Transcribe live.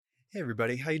Hey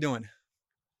everybody, how you doing?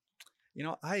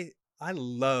 I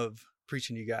love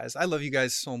preaching to you guys. I love you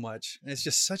guys so much. And it's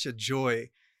just such a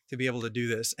joy to be able to do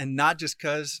this. And not just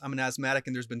because I'm an asthmatic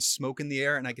and there's been smoke in the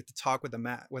air and I get to talk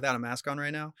without a mask on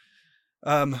right now.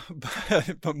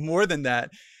 But more than that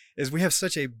is we have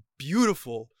such a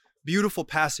beautiful, beautiful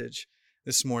passage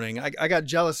this morning. I got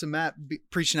jealous of Matt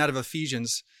preaching out of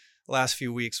Ephesians the last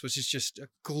few weeks, which is just a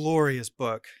glorious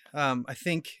book. I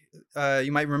think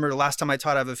you might remember the last time I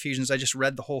taught out of Ephesians, I just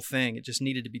read the whole thing. It just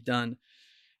needed to be done.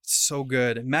 It's so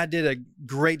good. And Matt did a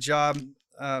great job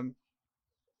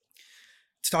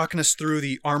talking us through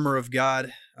the armor of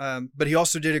God, but he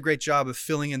also did a great job of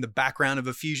filling in the background of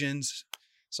Ephesians.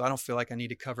 So I don't feel like I need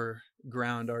to cover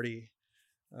ground already,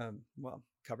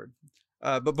 covered.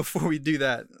 But before we do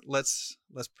that, let's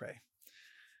pray.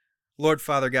 Lord,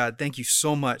 Father God, thank you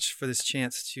so much for this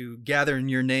chance to gather in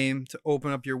your name, to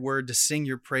open up your word, to sing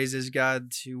your praises,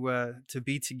 God, to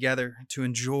be together, to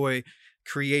enjoy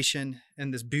creation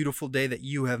and this beautiful day that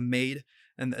you have made,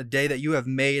 and a day that you have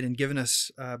made and given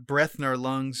us breath in our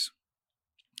lungs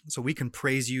so we can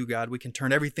praise you, God. We can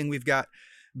turn everything we've got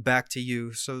back to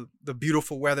you. So the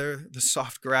beautiful weather, the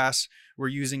soft grass, we're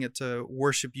using it to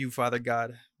worship you, Father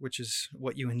God, which is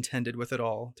what you intended with it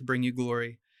all, to bring you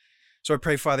glory. So I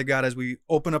pray, Father God, as we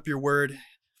open up your word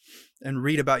and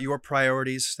read about your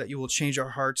priorities, that you will change our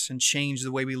hearts and change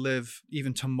the way we live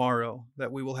even tomorrow,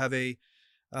 that we will have a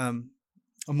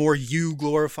more you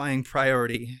glorifying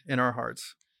priority in our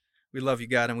hearts. We love you,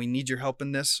 God, and we need your help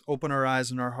in this. Open our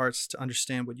eyes and our hearts to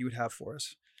understand what you would have for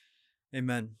us.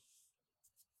 Amen.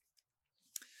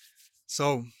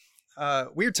 So,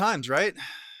 weird times, right?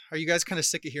 Are you guys kind of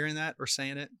sick of hearing that or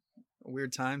saying it?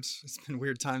 Weird times. It's been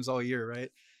weird times all year, right?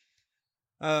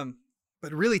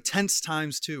 But really tense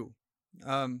times too,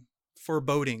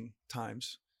 foreboding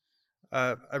times.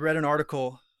 I read an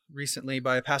article recently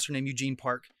by a pastor named Eugene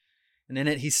Park, and in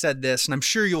it he said this, and I'm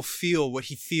sure you'll feel what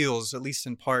he feels, at least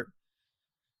in part.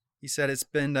 He said it's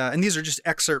been, and these are just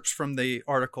excerpts from the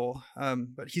article,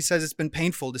 but he says it's been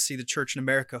painful to see the church in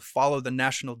America follow the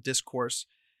national discourse.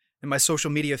 In my social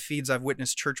media feeds, I've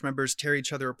witnessed church members tear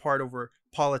each other apart over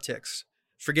politics,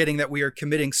 forgetting that we are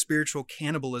committing spiritual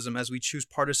cannibalism as we choose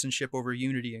partisanship over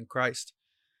unity in Christ.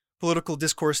 Political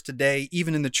discourse today,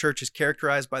 even in the church, is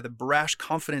characterized by the brash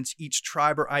confidence each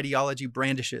tribe or ideology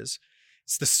brandishes.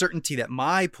 It's the certainty that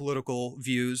my political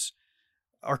views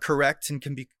are correct and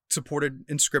can be supported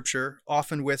in Scripture,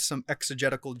 often with some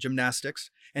exegetical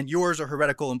gymnastics, and yours are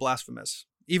heretical and blasphemous.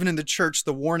 Even in the church,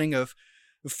 the warning of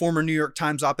the former New York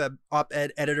Times op-ed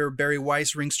editor Barry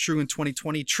Weiss rings true in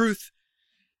 2020. Truth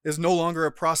is no longer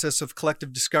a process of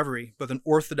collective discovery, but an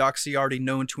orthodoxy already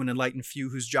known to an enlightened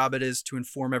few whose job it is to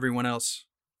inform everyone else.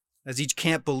 As each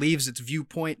camp believes its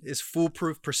viewpoint is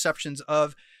foolproof, perceptions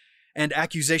of and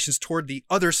accusations toward the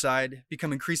other side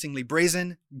become increasingly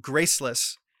brazen,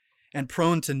 graceless, and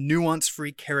prone to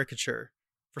nuance-free caricature.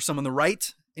 For some on the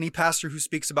right, any pastor who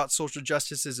speaks about social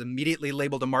justice is immediately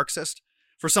labeled a Marxist.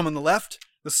 For some on the left,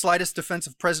 the slightest defense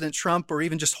of President Trump or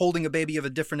even just holding a baby of a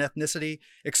different ethnicity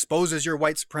exposes your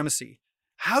white supremacy.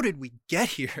 How did we get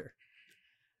here?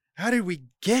 How did we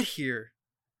get here?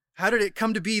 How did it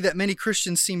come to be that many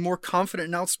Christians seem more confident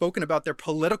and outspoken about their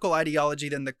political ideology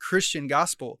than the Christian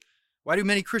gospel? Why do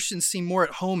many Christians seem more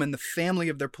at home in the family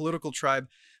of their political tribe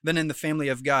than in the family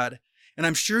of God? And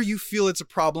I'm sure you feel it's a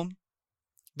problem.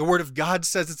 The Word of God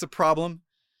says it's a problem.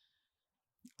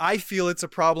 I feel it's a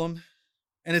problem.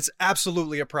 And it's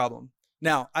absolutely a problem.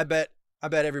 Now, I bet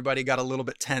everybody got a little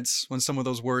bit tense when some of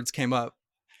those words came up.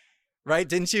 Right?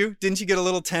 Didn't you? Didn't you get a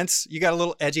little tense? You got a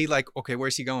little edgy, like, okay,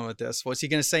 where's he going with this? What's he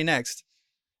going to say next?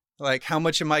 Like, how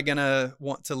much am I going to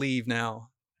want to leave now?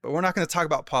 But we're not going to talk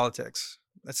about politics.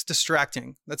 That's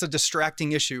distracting. That's a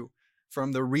distracting issue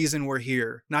from the reason we're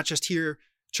here. Not just here,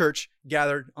 church,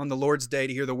 gathered on the Lord's day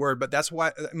to hear the word, but that's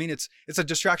why, it's a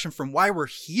distraction from why we're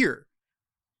here.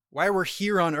 Why we're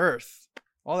here on earth.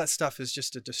 All that stuff is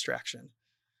just a distraction.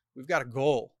 We've got a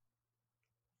goal.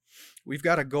 We've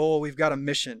got a goal. We've got a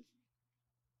mission.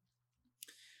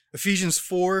 Ephesians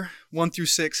 4,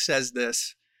 1-6 says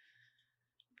this.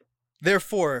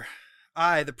 Therefore,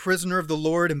 I, the prisoner of the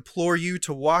Lord, implore you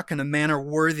to walk in a manner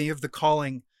worthy of the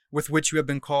calling with which you have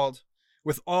been called,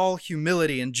 with all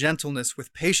humility and gentleness,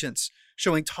 with patience,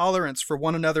 showing tolerance for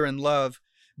one another in love,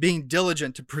 being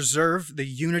diligent to preserve the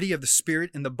unity of the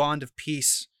Spirit in the bond of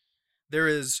peace. There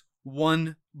is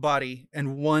one body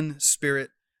and one Spirit,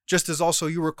 just as also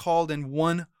you were called in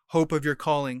one hope of your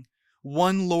calling,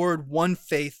 one Lord, one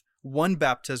faith, one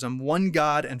baptism, one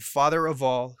God and Father of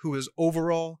all, who is over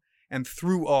all and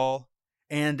through all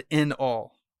and in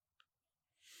all.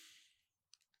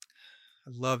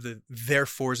 I love the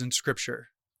therefores in Scripture.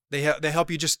 They help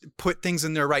you just put things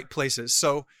in their right places.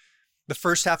 So the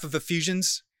first half of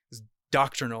Ephesians is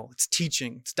doctrinal. It's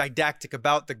teaching. It's didactic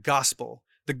about the gospel,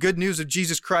 the good news of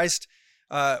Jesus Christ,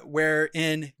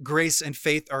 wherein grace and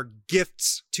faith are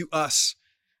gifts to us,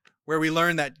 where we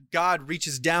learn that God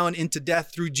reaches down into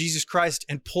death through Jesus Christ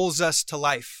and pulls us to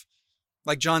life.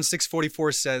 Like John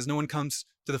 6:44 says, no one comes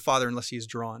to the Father unless he is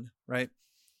drawn, right?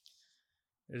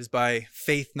 It is by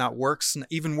faith, not works, and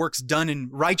even works done in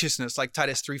righteousness, like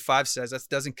Titus 3:5 says. That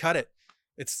doesn't cut it.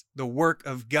 It's the work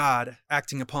of God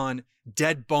acting upon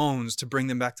dead bones to bring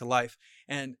them back to life.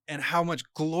 And how much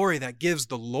glory that gives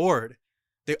the Lord,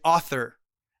 the author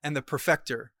and the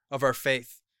perfecter of our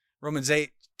faith. Romans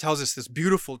 8 tells us this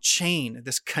beautiful chain,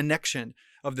 this connection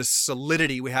of the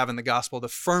solidity we have in the gospel, the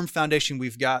firm foundation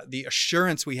we've got, the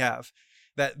assurance we have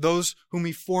that those whom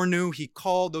he foreknew, he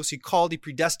called. Those he called, he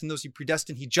predestined. Those he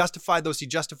predestined, he justified. Those he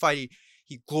justified,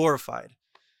 he glorified.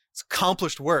 It's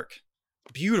accomplished work.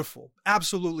 Beautiful,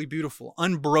 absolutely beautiful,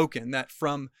 unbroken, that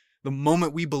from the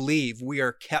moment we believe, we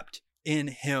are kept in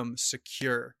him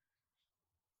secure.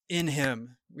 In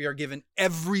him, we are given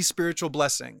every spiritual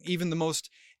blessing. Even the most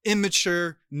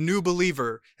immature new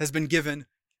believer has been given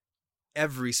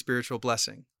every spiritual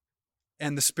blessing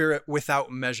and the Spirit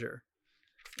without measure.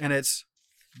 And it's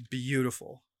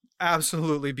beautiful,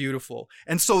 absolutely beautiful.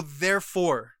 And so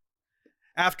therefore,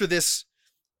 after this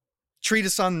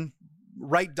treatise on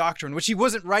right doctrine, which he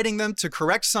wasn't writing them to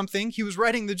correct something, he was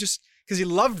writing them just because he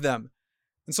loved them.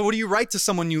 And so what do you write to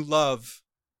someone you love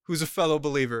who's a fellow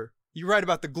believer? You write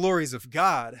about the glories of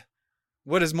God.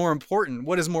 What is more important?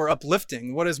 What is more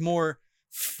uplifting? What is more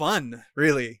fun,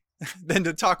 really, than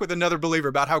to talk with another believer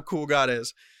about how cool God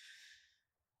is?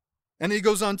 And he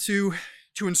goes on to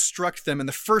instruct them. And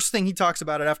the first thing he talks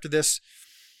about after this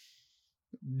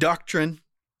doctrine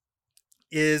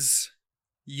is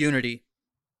unity.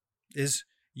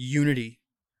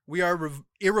 We are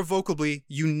irrevocably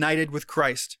united with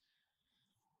Christ.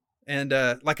 And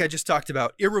like I just talked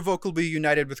about, irrevocably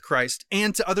united with Christ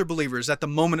and to other believers at the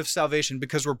moment of salvation,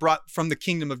 because we're brought from the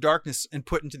kingdom of darkness and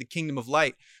put into the kingdom of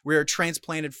light. We are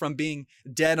transplanted from being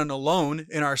dead and alone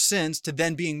in our sins to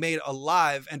then being made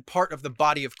alive and part of the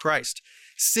body of Christ.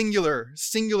 Singular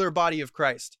body of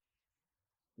Christ.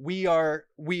 We are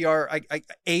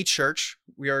a church.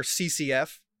 We are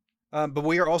CCF, but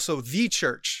we are also the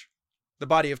church, the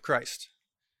body of Christ.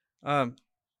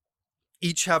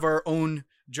 Each have our own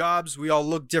jobs. We all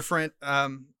look different.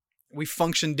 We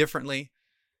function differently.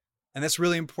 And that's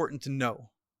really important to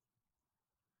know.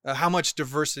 How much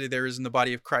diversity there is in the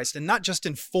body of Christ. And not just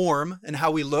in form and how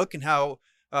we look and how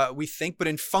we think, but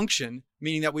in function,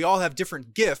 meaning that we all have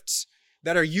different gifts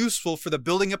that are useful for the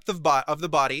building up of the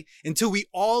body until we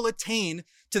all attain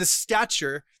to the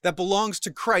stature that belongs to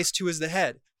Christ, who is the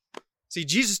head. See,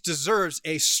 Jesus deserves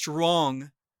a strong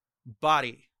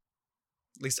body.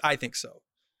 At least I think so.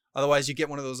 Otherwise, you get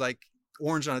one of those like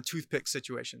orange on a toothpick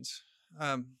situations.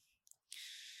 Tim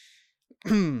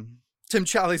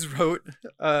Challies wrote,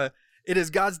 it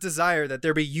is God's desire that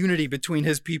there be unity between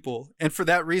his people. And for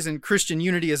that reason, Christian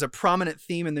unity is a prominent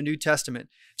theme in the New Testament.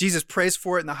 Jesus prays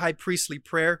for it in the high priestly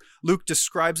prayer. Luke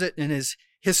describes it in his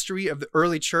history of the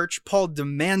early church. Paul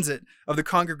demands it of the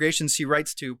congregations he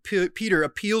writes to. Peter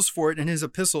appeals for it in his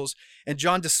epistles, and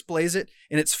John displays it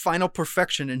in its final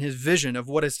perfection in his vision of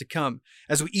what is to come.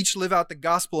 As we each live out the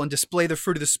gospel and display the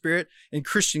fruit of the Spirit in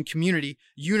Christian community,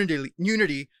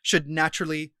 unity should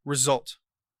naturally result.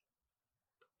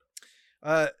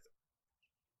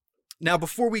 Now,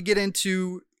 before we get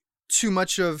into too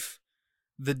much of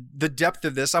the depth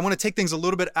of this, I want to take things a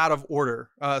little bit out of order.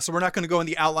 So we're not going to go in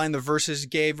the outline the verses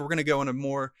gave. We're going to go in a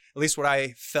more, at least what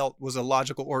I felt was a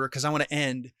logical order, because I want to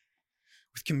end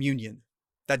with communion,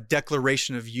 that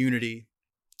declaration of unity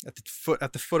at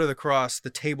the foot of the cross, the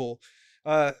table.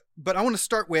 But I want to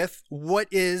start with, what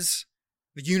is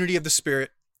the unity of the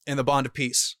Spirit and the bond of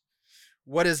peace?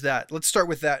 What is that? Let's start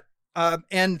with that.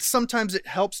 And sometimes it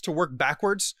helps to work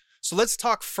backwards. So let's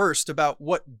talk first about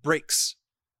what breaks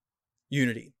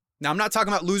unity. Now, I'm not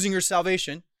talking about losing your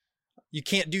salvation. You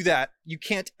can't do that. You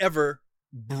can't ever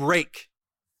break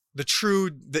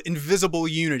the invisible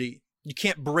unity. You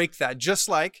can't break that. Just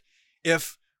like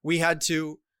if we had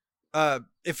to,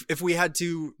 if we had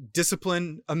to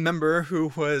discipline a member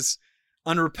who was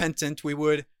unrepentant, we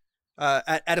would,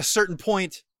 at a certain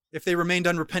point, if they remained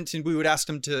unrepentant, we would ask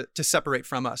them to separate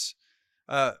from us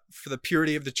for the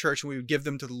purity of the church, and we would give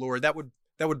them to the Lord. That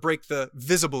would break the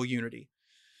visible unity.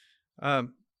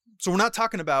 So we're not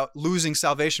talking about losing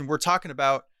salvation. We're talking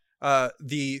about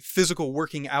the physical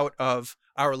working out of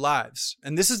our lives.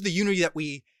 And this is the unity that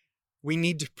we we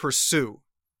need to pursue.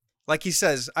 Like he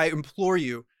says, I implore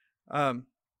you,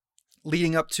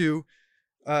 leading up to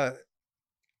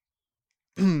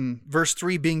verse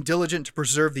 3, being diligent to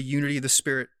preserve the unity of the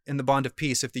Spirit in the bond of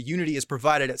peace. If the unity is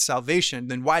provided at salvation,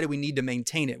 then why do we need to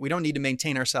maintain it? We don't need to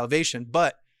maintain our salvation,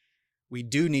 but we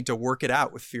do need to work it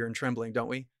out with fear and trembling, don't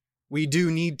we? We do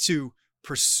need to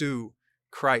pursue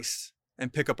Christ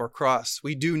and pick up our cross.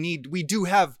 We do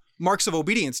have marks of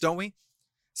obedience, don't we?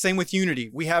 Same with unity.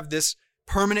 We have this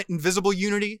permanent invisible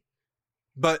unity,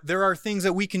 but there are things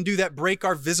that we can do that break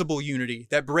our visible unity,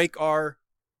 that break our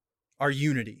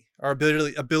unity, our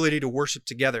ability to worship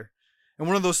together. And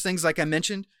one of those things, like I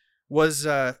mentioned, was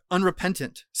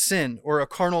unrepentant sin or a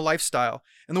carnal lifestyle.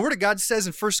 And the Word of God says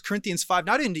in 1 Corinthians 5,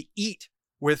 not even to eat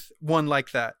with one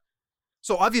like that.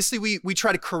 So obviously we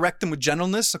try to correct them with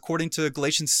gentleness according to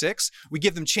Galatians 6. We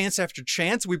give them chance after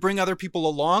chance. We bring other people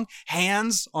along,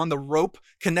 hands on the rope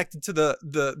connected to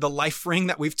the life ring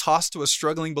that we've tossed to a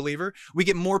struggling believer. We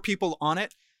get more people on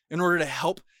it in order to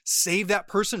help save that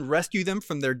person, rescue them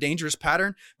from their dangerous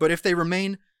pattern. But if they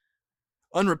remain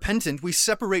unrepentant, we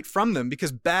separate from them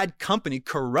because bad company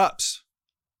corrupts.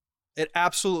 It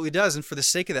absolutely does. And for the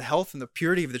sake of the health and the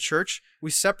purity of the church,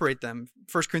 we separate them.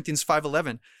 1 Corinthians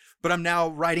 5:11. But I'm now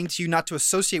writing to you not to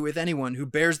associate with anyone who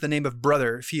bears the name of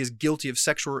brother if he is guilty of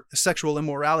sexual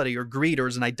immorality or greed or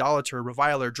is an idolater,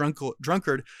 reviler,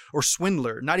 drunkard, or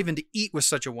swindler, not even to eat with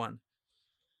such a one.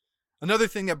 Another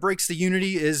thing that breaks the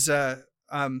unity is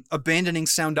abandoning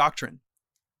sound doctrine.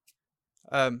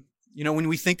 When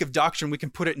we think of doctrine, we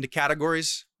can put it into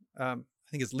categories. I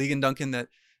think it's Ligon Duncan that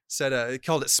said,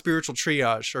 called it spiritual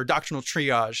triage or doctrinal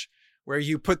triage, where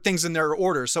you put things in their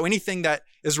order. So anything that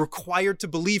is required to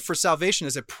believe for salvation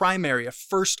is a primary, a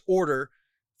first order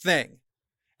thing.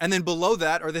 And then below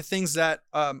that are the things that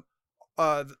are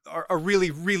really,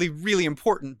 really, really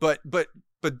important, but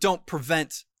don't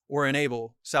prevent or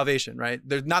enable salvation, right?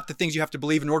 They're not the things you have to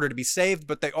believe in order to be saved,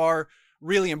 but they are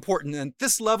really important. And at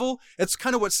this level, it's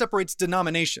kind of what separates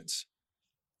denominations.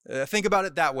 Think about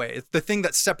it that way. It's the thing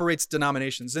that separates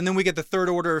denominations. And then we get the third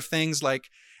order of things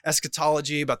like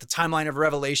eschatology, about the timeline of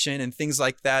Revelation and things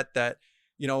like that,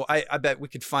 I bet we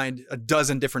could find a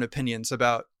dozen different opinions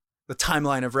about the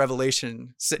timeline of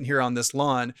Revelation sitting here on this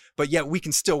lawn, but yet we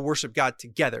can still worship God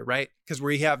together, right? Because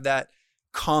we have that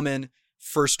common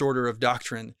first order of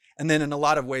doctrine. And then in a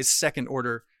lot of ways, second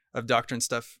order of doctrine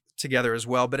stuff together as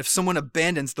well. But if someone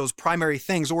abandons those primary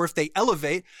things, or if they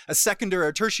elevate a secondary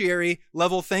or tertiary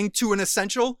level thing to an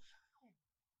essential,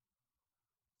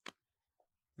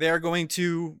 they are going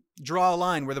to draw a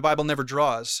line where the Bible never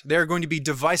draws. They are going to be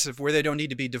divisive where they don't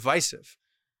need to be divisive.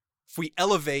 If we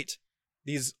elevate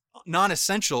these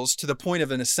non-essentials to the point of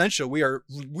an essential, we are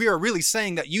really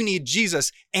saying that you need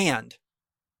Jesus and.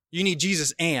 You need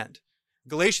Jesus and.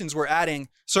 Galatians were adding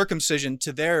circumcision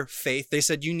to their faith. They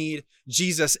said you need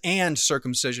Jesus and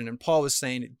circumcision. And Paul was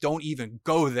saying, don't even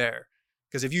go there.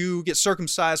 Because if you get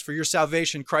circumcised for your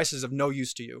salvation, Christ is of no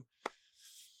use to you.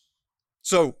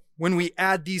 So when we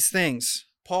add these things,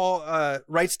 Paul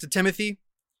writes to Timothy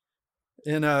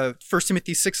in 1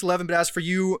 Timothy 6:11, but as for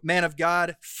you, man of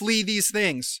God, flee these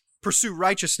things. Pursue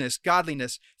righteousness,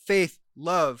 godliness, faith,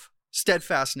 love,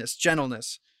 steadfastness,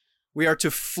 gentleness. We are to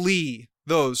flee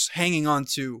those hanging on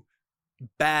to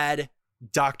bad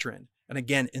doctrine. And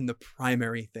again, in the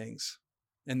primary things,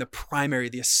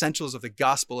 the essentials of the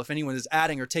gospel. If anyone is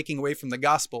adding or taking away from the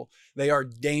gospel, they are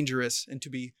dangerous and to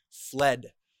be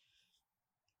fled.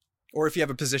 Or if you have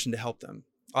a position to help them,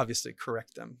 obviously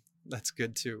correct them. That's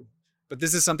good too. But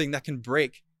this is something that can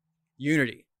break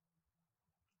unity.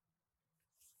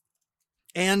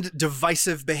 And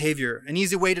divisive behavior. An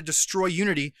easy way to destroy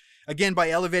unity, again, by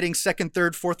elevating second,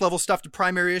 third, fourth level stuff to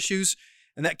primary issues,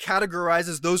 and that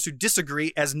categorizes those who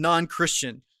disagree as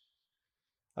non-Christian.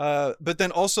 But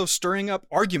then also stirring up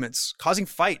arguments, causing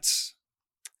fights.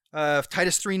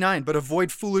 Titus 3:9, but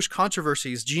avoid foolish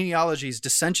controversies, genealogies,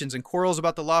 dissensions, and quarrels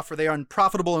about the law, for they are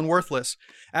unprofitable and worthless.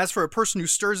 As for a person who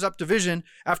stirs up division,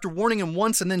 after warning him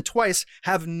once and then twice,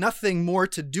 have nothing more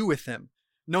to do with him.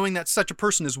 Knowing that such a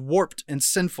person is warped and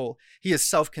sinful, he is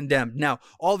self-condemned. Now,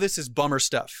 all this is bummer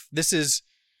stuff. This is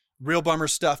real bummer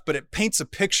stuff, but it paints a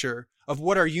picture of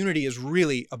what our unity is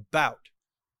really about,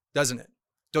 doesn't it?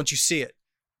 Don't you see it?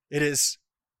 It is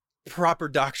proper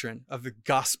doctrine of the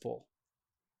gospel.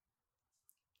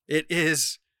 It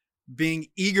is being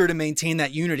eager to maintain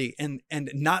that unity and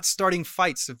not starting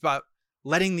fights about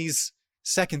letting these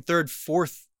second, third,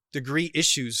 fourth degree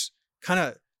issues kind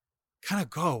of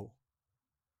go.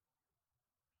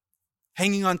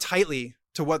 Hanging on tightly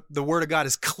to what the Word of God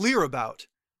is clear about.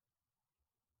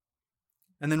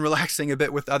 and then relaxing a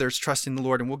bit with others, trusting the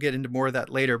Lord. And we'll get into more of that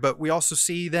later. But we also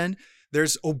see then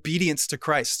there's obedience to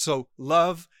Christ. So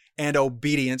love and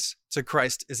obedience to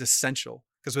Christ is essential,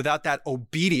 because without that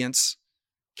obedience,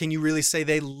 can you really say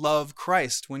they love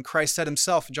Christ? When Christ said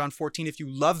himself in John 14, if you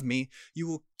love me,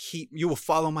 you will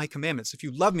follow my commandments. If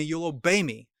you love me, you'll obey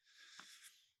me.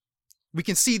 We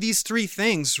can see these three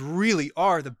things really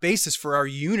are the basis for our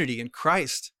unity in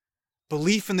Christ.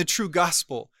 Belief in the true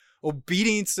gospel,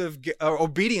 obedience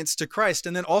to Christ,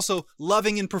 and then also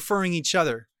loving and preferring each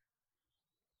other.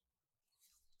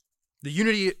 The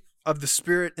unity of the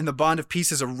Spirit and the bond of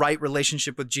peace is a right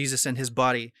relationship with Jesus and his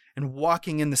body, and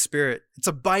walking in the Spirit. It's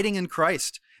abiding in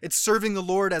Christ. It's serving the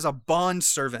Lord as a bond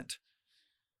servant,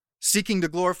 seeking to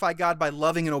glorify God by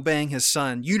loving and obeying his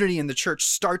Son. Unity in the church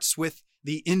starts with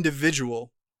the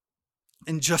individual.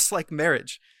 And just like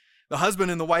marriage, the husband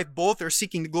and the wife both are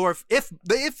seeking to glorify, if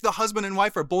the husband and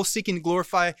wife are both seeking to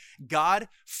glorify God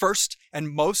first and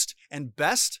most and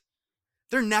best,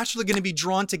 they're naturally going to be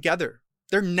drawn together.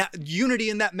 Unity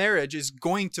in that marriage is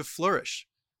going to flourish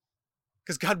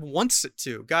because God wants it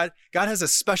to. God has a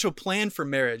special plan for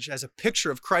marriage as a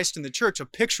picture of Christ in the church, a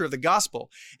picture of the gospel.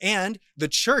 And the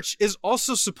church is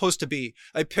also supposed to be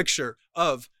a picture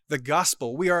of the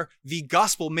gospel. We are the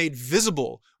gospel made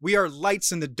visible. We are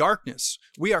lights in the darkness.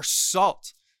 We are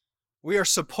salt. We are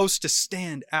supposed to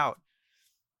stand out.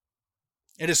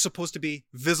 It is supposed to be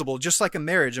visible, just like a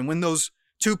marriage. And when those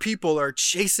two people are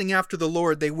chasing after the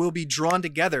Lord, they will be drawn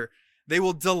together. They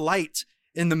will delight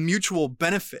in the mutual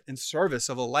benefit and service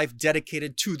of a life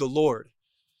dedicated to the Lord.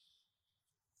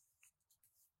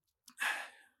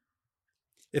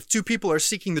 If two people are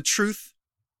seeking the truth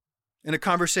in a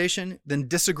conversation, then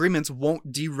disagreements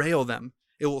won't derail them.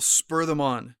 It will spur them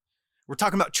on. We're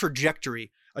talking about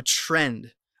trajectory, a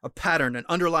trend, a pattern, an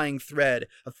underlying thread,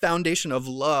 a foundation of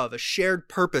love, a shared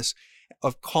purpose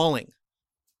of calling.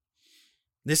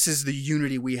 This is the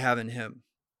unity we have in him.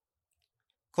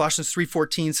 Colossians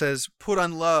 3:14 says, put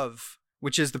on love,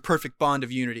 which is the perfect bond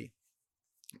of unity.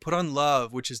 Put on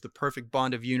love, which is the perfect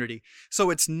bond of unity. So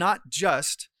it's not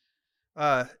just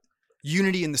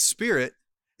unity in the Spirit,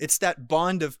 it's that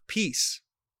bond of peace.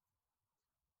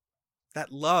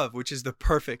 That love, which is the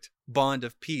perfect bond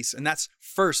of peace. And that's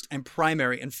first and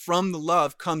primary. And from the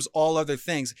love comes all other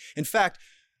things. In fact,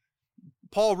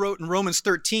 Paul wrote in Romans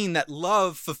 13 that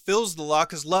love fulfills the law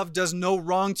because love does no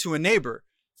wrong to a neighbor.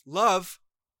 Love,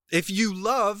 if you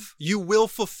love, you will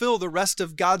fulfill the rest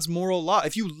of God's moral law.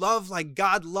 If you love like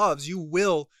God loves, you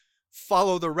will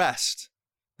follow the rest.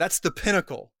 That's the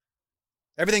pinnacle.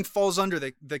 Everything falls under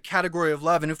the category of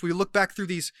love. And if we look back through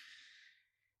these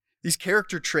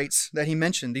character traits that he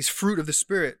mentioned, these fruit of the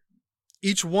Spirit,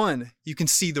 each one, you can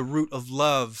see the root of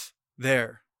love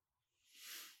there.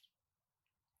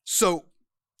 So,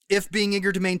 if being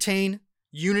eager to maintain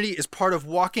unity is part of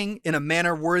walking in a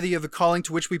manner worthy of the calling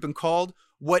to which we've been called,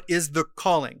 what is the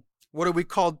calling? What are we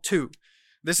called to?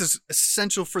 This is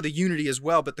essential for the unity as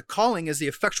well, but the calling is the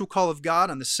effectual call of God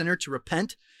on the sinner to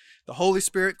repent, the Holy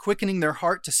Spirit quickening their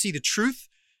heart to see the truth,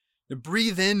 to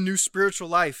breathe in new spiritual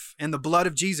life, and the blood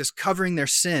of Jesus covering their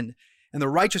sin, and the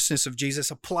righteousness of Jesus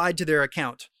applied to their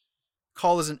account.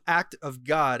 Call is an act of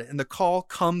God, and the call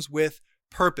comes with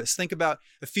purpose. Think about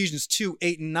Ephesians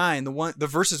 2:8-9, the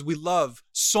verses we love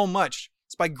so much.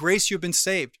 It's by grace you have been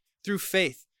saved through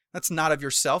faith. That's not of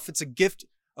yourself. It's a gift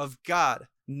of God,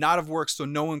 not of works, so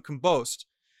no one can boast.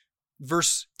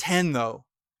 Verse 10, though,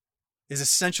 is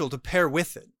essential to pair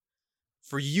with it.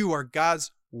 For you are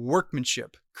God's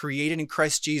workmanship, created in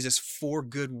Christ Jesus for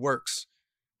good works,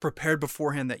 prepared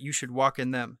beforehand that you should walk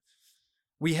in them.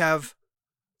 We have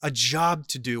a job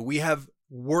to do. We have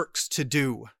works to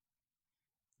do.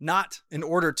 Not in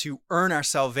order to earn our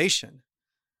salvation,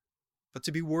 but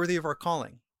to be worthy of our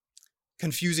calling.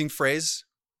 Confusing phrase.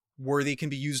 Worthy can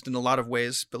be used in a lot of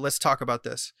ways, but let's talk about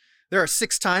this. There are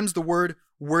 6 times the word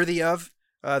worthy of,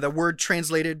 the word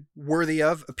translated worthy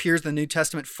of, appears in the New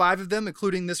Testament. 5 of them,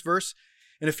 including this verse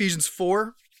in Ephesians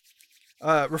 4,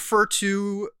 refer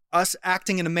to us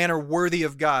acting in a manner worthy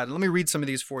of God. Let me read some of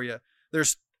these for you.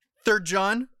 There's 3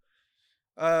 John.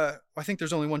 I think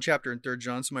there's only one chapter in 3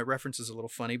 John, so my reference is a little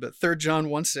funny, but 3 John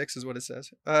 1:6 is what it says.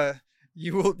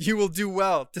 You will do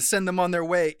well to send them on their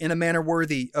way in a manner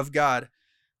worthy of God.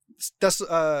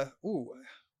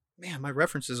 Man, my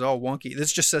reference is all wonky.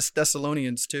 This just says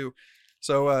Thessalonians 2,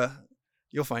 so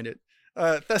you'll find it.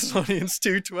 Thessalonians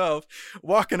 2:12,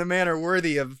 walk in a manner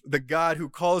worthy of the God who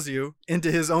calls you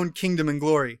into his own kingdom and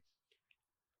glory.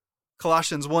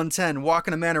 Colossians 1:10, walk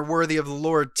in a manner worthy of the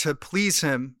Lord to please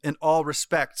him in all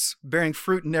respects, bearing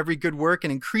fruit in every good work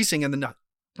and increasing in the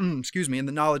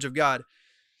knowledge of God.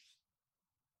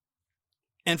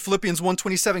 And Philippians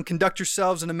 1:27, conduct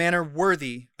yourselves in a manner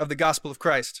worthy of the gospel of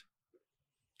Christ.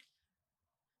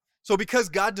 So because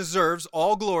God deserves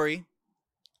all glory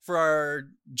for our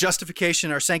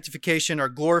justification, our sanctification, our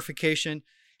glorification,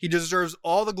 he deserves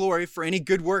all the glory for any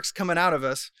good works coming out of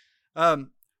us.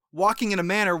 Walking in a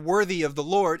manner worthy of the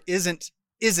Lord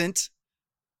isn't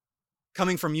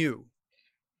coming from you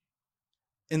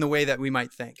in the way that we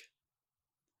might think.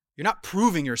 You're not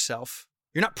proving yourself.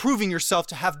 You're not proving yourself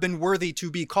to have been worthy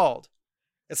to be called.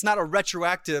 It's not a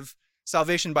retroactive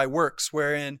salvation by works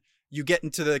wherein you get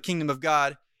into the kingdom of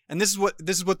God. And this is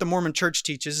what the Mormon church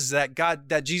teaches, is that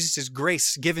that Jesus'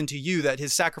 grace given to you, that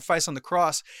his sacrifice on the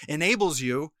cross enables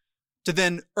you to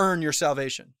then earn your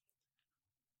salvation.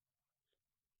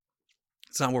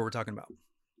 It's not what we're talking about.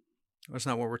 That's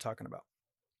not what we're talking about.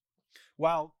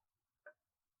 While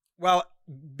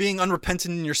being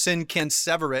unrepentant in your sin can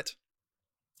sever it,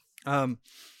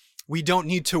 we don't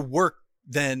need to work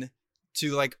then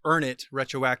to earn it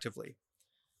retroactively.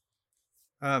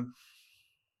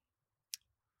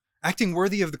 Acting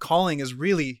worthy of the calling is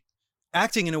really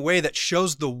acting in a way that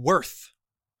shows the worth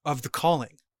of the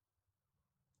calling.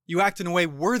 You act in a way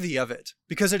worthy of it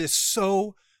because it is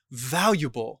so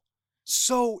valuable,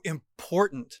 so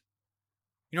important.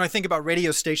 I think about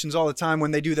radio stations all the time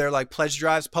when they do their pledge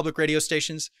drives, public radio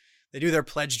stations. They do their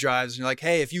pledge drives and you're like,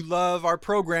 hey, if you love our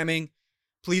programming,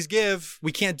 please give.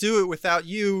 We can't do it without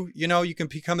you. You can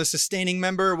become a sustaining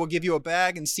member. We'll give you a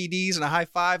bag and CDs and a high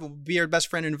five. We'll be your best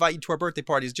friend and invite you to our birthday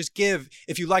parties. Just give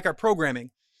if you like our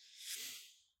programming.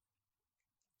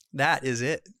 That is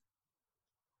it.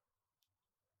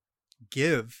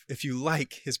 Give if you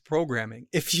like his programming.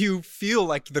 If you feel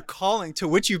like the calling to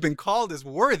which you've been called is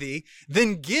worthy,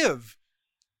 then give.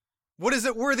 What is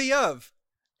it worthy of?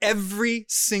 Every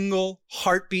single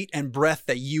heartbeat and breath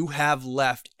that you have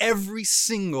left, every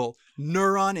single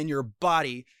neuron in your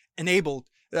body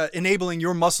enabling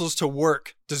your muscles to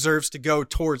work deserves to go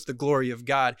towards the glory of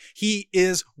God. He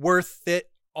is worth it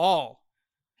all.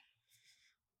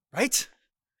 Right?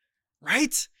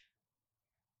 Right?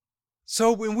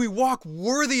 So when we walk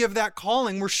worthy of that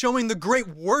calling, we're showing the great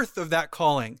worth of that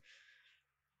calling.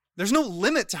 There's no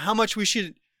limit to how much we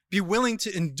should be willing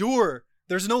to endure.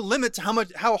 There's no limit to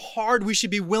how hard we should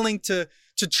be willing to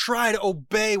try to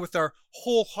obey with our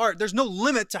whole heart. There's no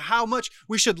limit to how much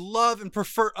we should love and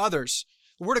prefer others.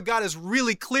 The Word of God is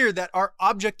really clear that our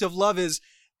object of love is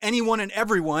anyone and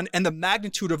everyone, and the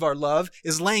magnitude of our love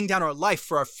is laying down our life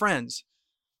for our friends,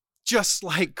 just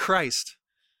like Christ.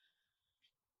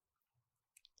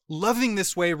 Loving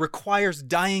this way requires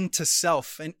dying to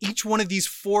self, and each one of these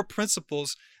 4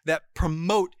 principles that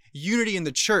promote unity in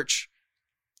the church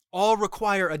all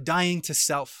require a dying to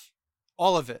self.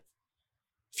 All of it.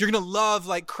 If you're going to love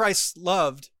like Christ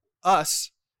loved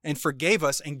us and forgave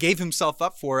us and gave himself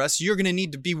up for us, you're going to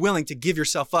need to be willing to give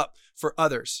yourself up for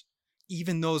others,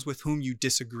 even those with whom you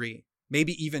disagree,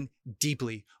 maybe even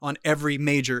deeply on every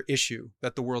major issue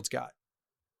that the world's got.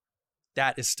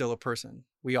 That is still a person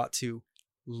we ought to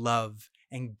love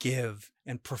and give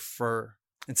and prefer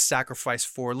and sacrifice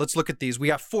for. Let's look at these. We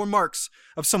have 4 marks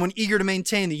of someone eager to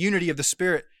maintain the unity of the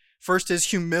Spirit. First is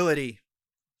humility.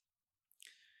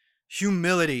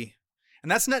 Humility.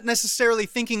 And that's not necessarily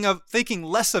thinking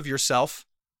less of yourself.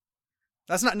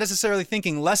 That's not necessarily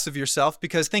thinking less of yourself,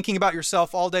 because thinking about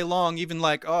yourself all day long, even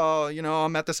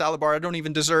I'm at the salad bar, I don't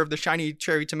even deserve the shiny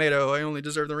cherry tomato, I only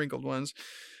deserve the wrinkled ones.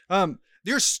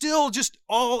 You're still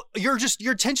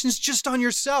your attention's just on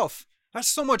yourself. That's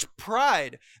so much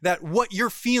pride that what you're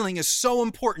feeling is so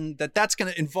important that that's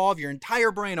going to involve your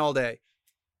entire brain all day.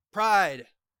 Pride.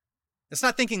 It's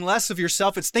not thinking less of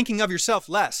yourself, it's thinking of yourself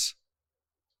less.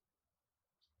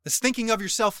 It's thinking of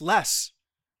yourself less.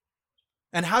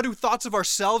 And how do thoughts of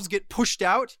ourselves get pushed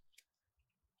out?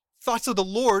 Thoughts of the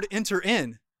Lord enter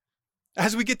in.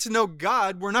 As we get to know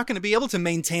God, we're not going to be able to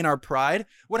maintain our pride.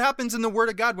 What happens in the Word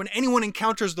of God when anyone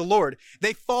encounters the Lord?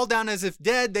 They fall down as if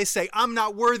dead. They say, I'm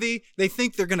not worthy. They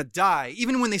think they're going to die.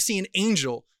 Even when they see an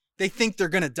angel, they think they're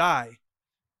going to die.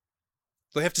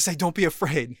 They have to say, don't be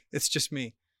afraid. It's just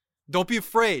me. Don't be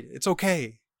afraid. It's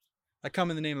okay. I come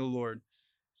in the name of the Lord.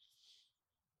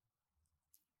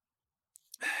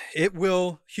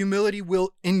 Humility will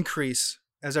increase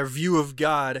as our view of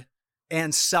God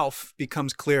and self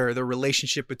becomes clearer. The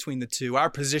relationship between the two, our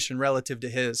position relative to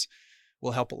his,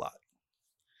 will help a lot.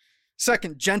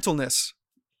 Second, gentleness,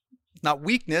 not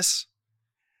weakness.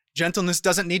 Gentleness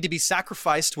doesn't need to be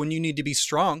sacrificed when you need to be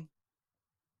strong.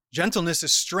 Gentleness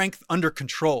is strength under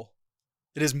control.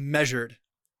 It is measured.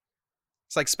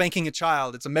 It's like spanking a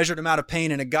child. It's a measured amount of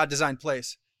pain in a God-designed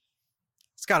place.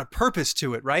 It's got a purpose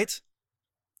to it, right?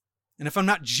 And if I'm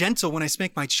not gentle when I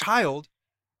spank my child,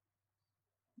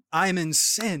 I'm in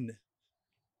sin.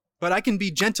 But I can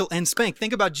be gentle and spank.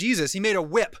 Think about Jesus. He made a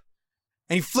whip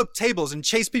and he flipped tables and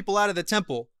chased people out of the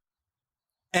temple.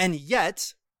 And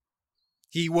yet,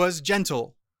 he was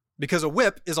gentle because a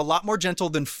whip is a lot more gentle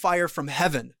than fire from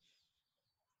heaven.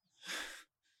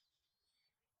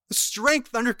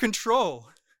 Strength under control.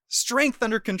 Strength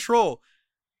under control.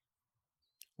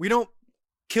 We don't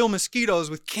kill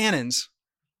mosquitoes with cannons.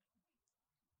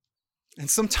 And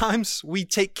sometimes we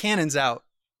take cannons out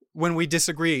when we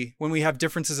disagree, when we have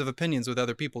differences of opinions with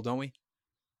other people, don't we?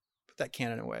 Put that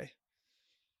cannon away.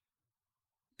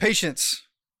 Patience.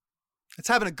 It's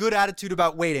having a good attitude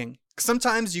about waiting.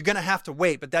 Sometimes you're going to have to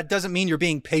wait, but that doesn't mean you're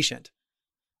being patient.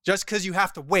 Just because you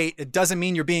have to wait, it doesn't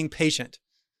mean you're being patient.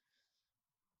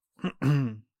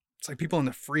 It's like people on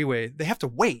the freeway. They have to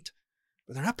wait,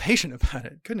 but they're not patient about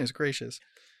it. Goodness gracious.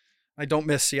 I don't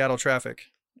miss Seattle traffic.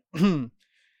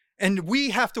 And we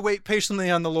have to wait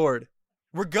patiently on the Lord.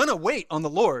 We're going to wait on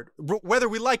the Lord. Whether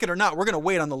we like it or not, we're going to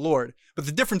wait on the Lord. But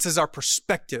the difference is our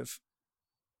perspective.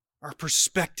 Our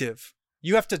perspective.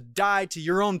 You have to die to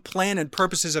your own plan and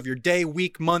purposes of your day,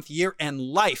 week, month, year, and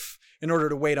life in order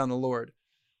to wait on the Lord.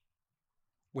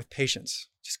 With patience.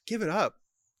 Just give it up.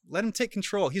 Let him take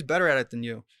control. He's better at it than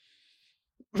you.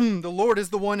 The Lord is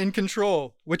the one in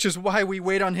control, which is why we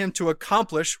wait on him to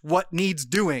accomplish what needs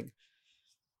doing.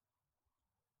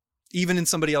 Even in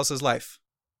somebody else's life.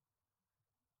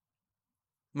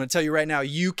 I'm going to tell you right now,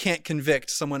 you can't convict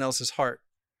someone else's heart.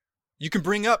 You can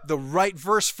bring up the right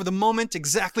verse for the moment,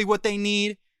 exactly what they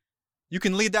need. You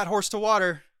can lead that horse to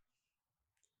water.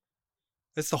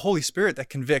 It's the Holy Spirit that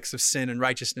convicts of sin and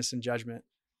righteousness and judgment.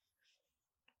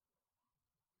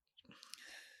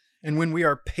 And when we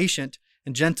are patient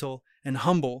and gentle and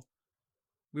humble,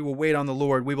 we will wait on the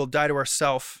Lord. We will die to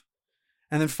ourselves.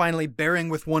 And then finally, bearing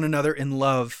with one another in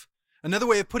love. Another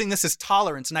way of putting this is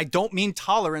tolerance. And I don't mean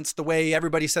tolerance the way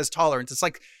everybody says tolerance. It's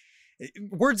like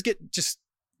words get just,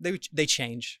 they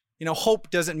change. You know,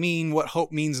 hope doesn't mean what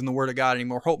hope means in the Word of God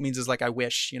anymore. Hope means is like I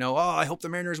wish, I hope the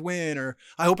Mariners win, or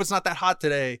I hope it's not that hot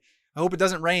today. I hope it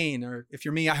doesn't rain. Or if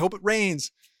you're me, I hope it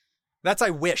rains. That's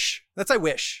I wish. That's I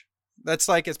wish. That's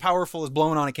like as powerful as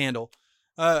blowing on a candle.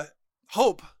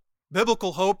 Hope,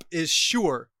 biblical hope is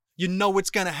sure. You know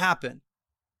it's going to happen.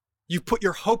 You put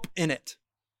your hope in it.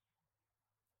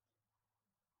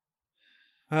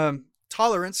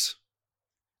 Tolerance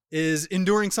is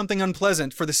enduring something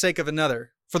unpleasant for the sake of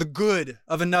another, for the good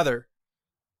of another.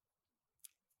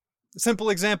 A simple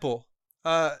example.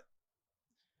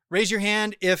 Raise your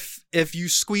hand if you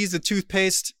squeeze the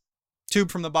toothpaste tube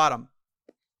from the bottom.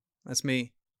 That's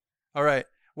me. All right.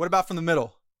 What about from the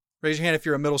middle? Raise your hand if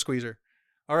you're a middle squeezer.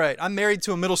 All right. I'm married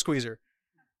to a middle squeezer.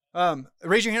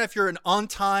 Raise your hand if you're an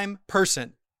on-time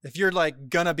person. If you're like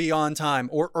gonna be on time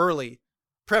or early.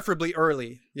 Preferably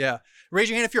early. Yeah. Raise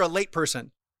your hand if you're a late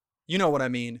person. You know what I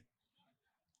mean.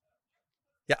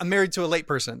 Yeah, I'm married to a late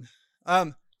person.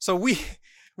 So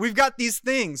we've got these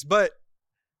things, but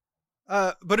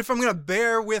if I'm going to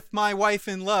bear with my wife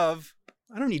in love,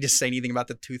 I don't need to say anything about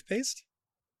the toothpaste.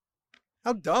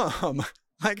 How dumb.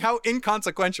 Like how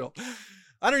inconsequential.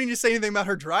 I don't need to say anything about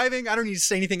her driving. I don't need to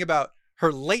say anything about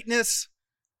her lateness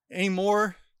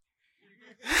anymore.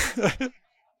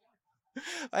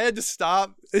 I had to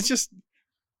stop. It's just,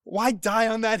 why die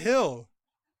on that hill?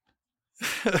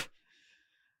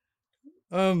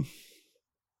 Because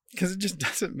it just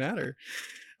doesn't matter.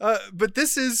 But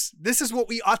this is what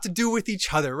we ought to do with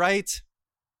each other, right?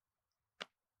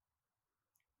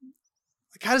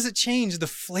 Like, how does it change the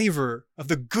flavor of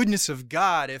the goodness of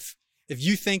God if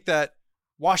you think that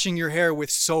washing your hair with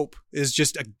soap is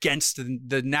just against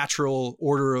the natural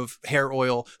order of hair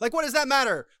oil? Like, what does that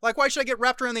matter? Like, why should I get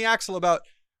wrapped around the axle about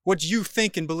what you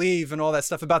think and believe and all that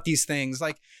stuff about these things?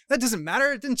 Like, that doesn't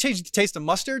matter. It didn't change the taste of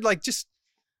mustard. Like, just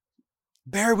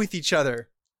bear with each other.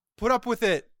 Put up with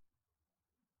it.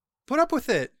 Put up with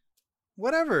it.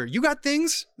 Whatever. You got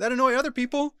things that annoy other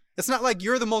people. It's not like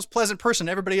you're the most pleasant person.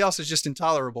 Everybody else is just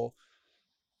intolerable.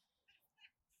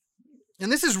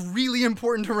 And this is really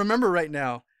important to remember right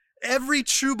now. Every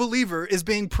true believer is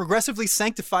being progressively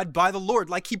sanctified by the Lord,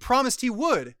 like he promised he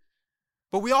would.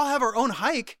 But we all have our own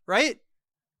hike, right?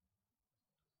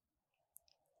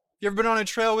 You ever been on a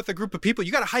trail with a group of people?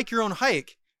 You got to hike your own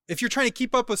hike. If you're trying to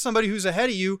keep up with somebody who's ahead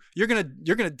of you, you're gonna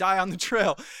die on the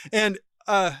trail. And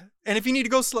if you need to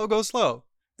go slow, go slow.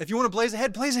 If you want to blaze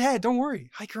ahead, blaze ahead. Don't worry.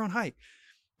 Hike your own hike.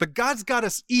 But God's got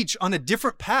us each on a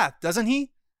different path, doesn't he?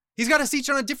 He's got us each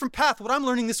on a different path. What I'm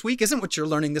learning this week isn't what you're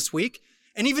learning this week.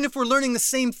 And even if we're learning the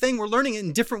same thing, we're learning it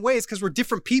in different ways because we're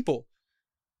different people.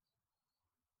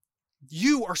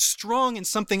 You are strong in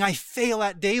something I fail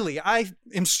at daily. I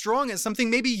am strong at something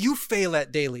maybe you fail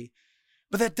at daily.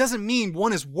 But that doesn't mean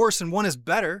one is worse and one is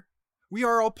better. We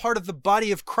are all part of the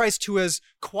body of Christ who has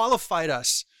qualified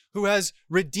us, who has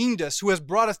redeemed us, who has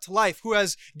brought us to life, who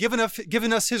has given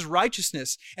us his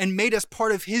righteousness and made us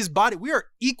part of his body. We are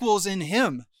equals in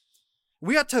him.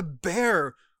 We ought to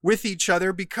bear with each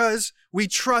other because we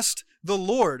trust the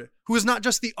Lord, who is not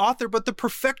just the author, but the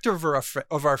perfecter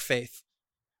of our faith.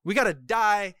 We got to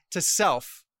die to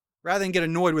self rather than get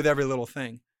annoyed with every little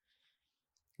thing.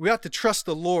 We ought to trust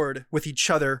the Lord with each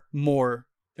other more.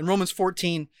 In Romans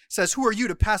 14 says, "Who are you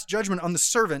to pass judgment on the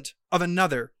servant of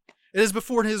another? It is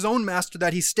before his own master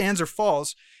that he stands or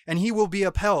falls, and he will be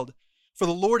upheld. For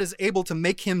the Lord is able to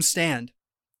make him stand."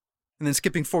 And then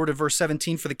skipping forward to verse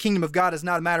 17, "For the kingdom of God is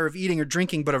not a matter of eating or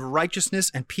drinking, but of righteousness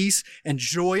and peace and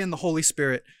joy in the Holy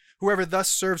Spirit. Whoever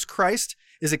thus serves Christ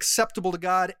is acceptable to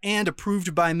God and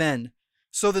approved by men.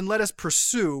 So then let us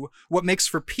pursue what makes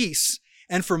for peace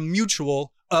and for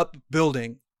mutual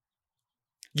upbuilding."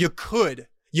 You could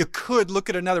look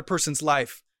at another person's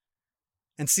life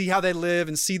and see how they live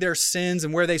and see their sins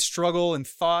and where they struggle in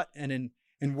thought and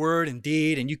in word and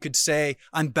deed. And you could say,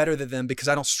 I'm better than them because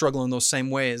I don't struggle in those same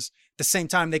ways. At the same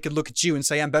time, they could look at you and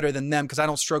say, I'm better than them because I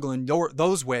don't struggle in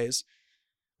those ways.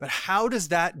 But how does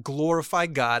that glorify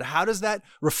God? How does that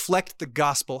reflect the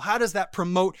gospel? How does that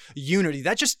promote unity?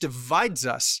 That just divides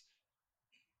us.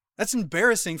 That's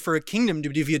embarrassing for a kingdom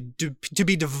to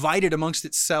be divided amongst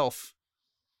itself.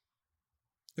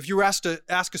 If you were asked to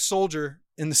ask a soldier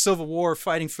in the Civil War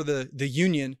fighting for the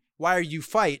Union, why are you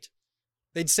fight?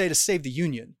 They'd say to save the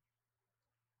Union.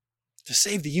 To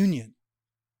save the Union,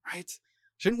 right?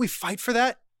 Shouldn't we fight for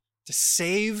that? To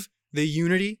save the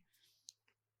unity?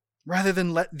 Rather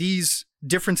than let these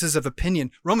differences of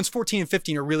opinion. Romans 14 and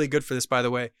 15 are really good for this, by the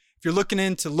way. If you're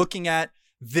looking at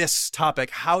this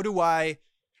topic, how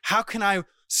can I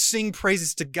sing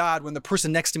praises to God when the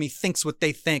person next to me thinks what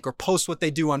they think or posts what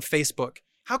they do on Facebook?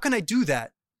 How can I do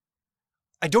that?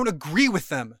 I don't agree with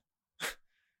them.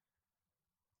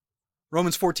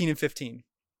 Romans 14 and 15.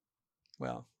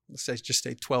 Well, let's just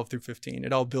say 12 through 15.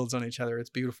 It all builds on each other. It's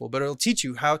beautiful. But it'll teach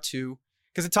you how to,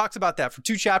 because it talks about that for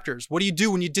 2 chapters. What do you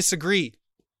do when you disagree?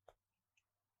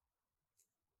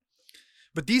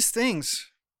 But these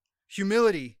things,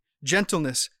 humility,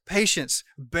 gentleness, patience,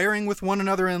 bearing with one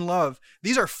another in love,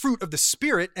 these are fruit of the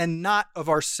Spirit and not of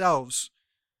ourselves.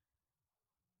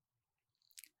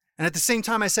 And at the same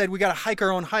time, I said we got to hike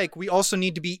our own hike. We also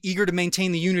need to be eager to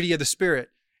maintain the unity of the Spirit.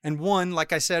 And one,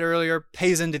 like I said earlier,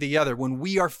 pays into the other. When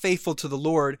we are faithful to the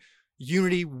Lord,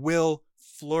 unity will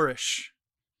flourish.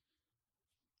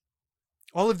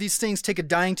 All of these things take a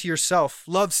dying to yourself.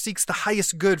 Love seeks the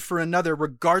highest good for another,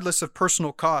 regardless of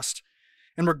personal cost.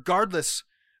 And regardless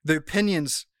the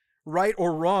opinions, right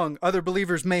or wrong, other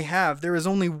believers may have, there is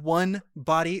only one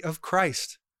body of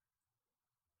Christ.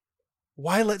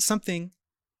 Why let something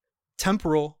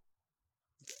temporal,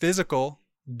 physical,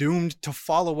 doomed to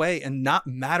fall away and not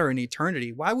matter in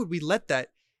eternity? Why would we let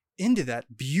that into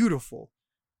that beautiful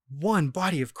one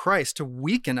body of Christ to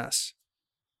weaken us?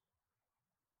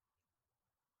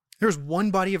 There's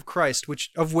one body of Christ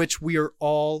of which we are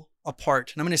all a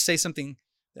part. And I'm going to say something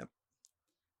that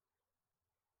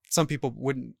some people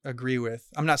wouldn't agree with.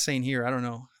 I'm not saying here, I don't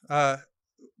know.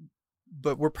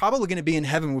 But we're probably going to be in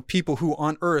heaven with people who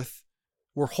on earth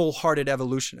were wholehearted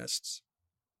evolutionists.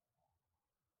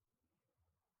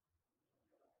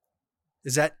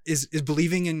 Is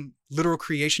believing in literal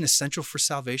creation essential for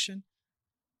salvation?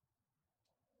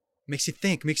 Makes you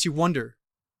think, makes you wonder.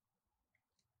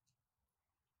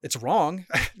 It's wrong.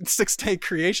 6-day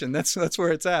creation. That's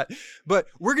where it's at. But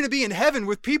we're going to be in heaven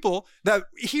with people that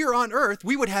here on earth,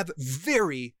 we would have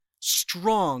very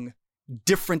strong,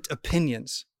 different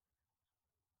opinions.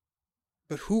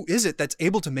 But who is it that's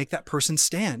able to make that person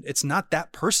stand? It's not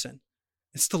that person.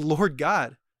 It's the Lord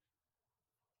God.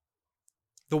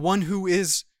 The one who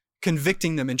is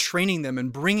convicting them and training them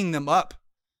and bringing them up.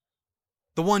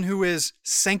 The one who is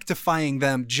sanctifying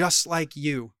them just like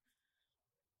you.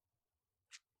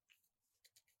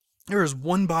 There is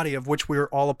one body of which we are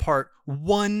all a part,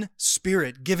 one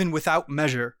Spirit given without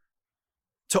measure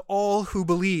to all who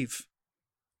believe.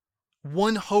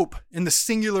 One hope in the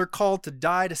singular call to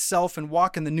die to self and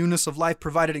walk in the newness of life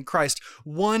provided in Christ.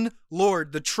 One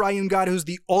Lord, the triune God who's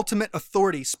the ultimate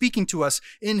authority, speaking to us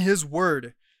in his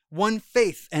word. One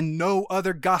faith and no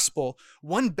other gospel.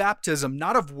 One baptism,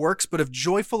 not of works, but of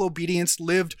joyful obedience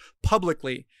lived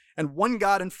publicly. And one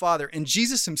God and Father, and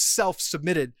Jesus himself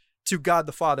submitted to God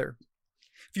the Father.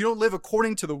 If you don't live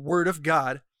according to the word of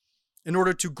God, in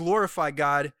order to glorify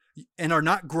God, and are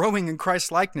not growing in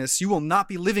Christ's likeness, you will not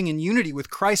be living in unity with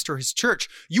Christ or his church.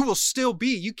 You will still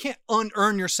be, you can't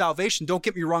unearn your salvation. Don't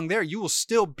get me wrong there. You will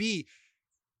still be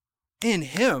in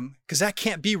him because that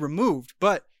can't be removed.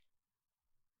 But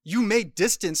you may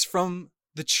distance from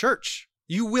the church.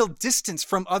 You will distance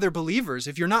from other believers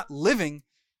if you're not living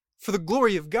for the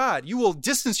glory of God. You will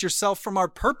distance yourself from our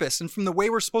purpose and from the way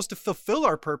we're supposed to fulfill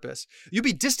our purpose. You'll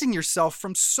be distancing yourself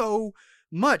from so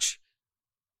much.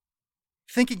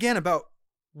 Think again about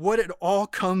what it all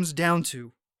comes down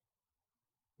to,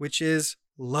 which is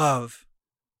love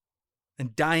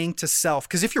and dying to self.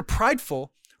 Because if you're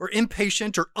prideful or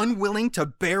impatient or unwilling to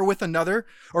bear with another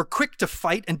or quick to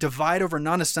fight and divide over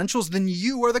non-essentials, then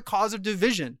you are the cause of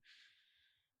division.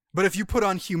 But if you put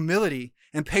on humility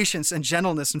and patience and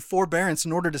gentleness and forbearance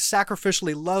in order to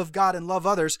sacrificially love God and love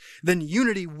others, then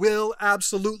unity will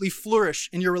absolutely flourish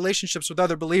in your relationships with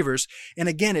other believers. And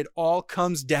again, it all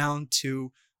comes down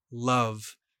to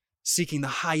love, seeking the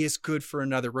highest good for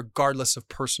another, regardless of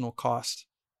personal cost.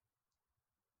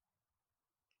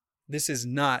 This is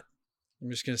not, I'm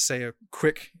just going to say a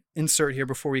quick insert here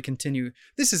before we continue.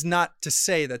 This is not to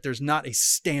say that there's not a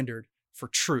standard for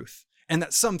truth, and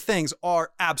that some things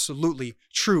are absolutely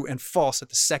true and false at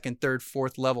the second, third,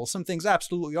 fourth level. Some things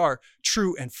absolutely are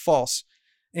true and false.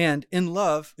 And in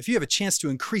love, if you have a chance to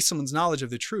increase someone's knowledge of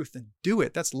the truth, then do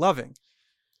it. That's loving.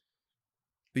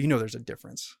 But you know there's a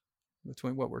difference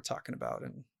between what we're talking about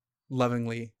and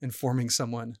lovingly informing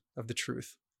someone of the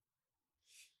truth.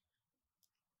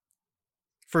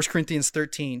 1 Corinthians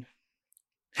 13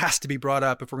 has to be brought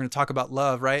up if we're going to talk about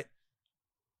love, right?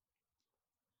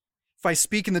 If I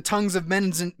speak in the tongues of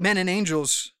men and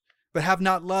angels, but have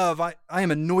not love, I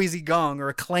am a noisy gong or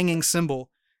a clanging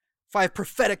cymbal. If I have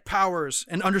prophetic powers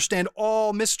and understand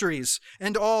all mysteries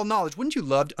and all knowledge, wouldn't you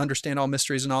love to understand all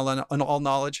mysteries and all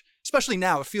knowledge? Especially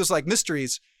now, it feels like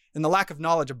mysteries and the lack of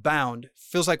knowledge abound. It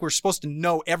feels like we're supposed to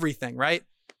know everything, right?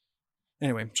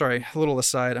 Anyway, sorry, a little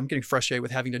aside. I'm getting frustrated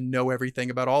with having to know everything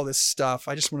about all this stuff.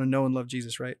 I just want to know and love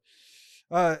Jesus, right?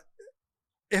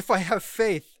 If I have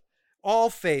faith,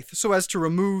 all faith, so as to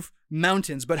remove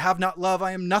mountains, but have not love,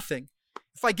 I am nothing.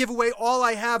 If I give away all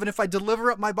I have, and if I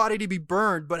deliver up my body to be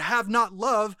burned, but have not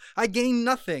love, I gain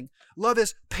nothing. Love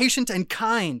is patient and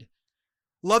kind.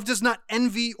 Love does not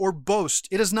envy or boast.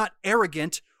 It is not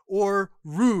arrogant or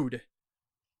rude.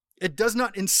 It does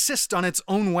not insist on its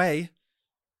own way.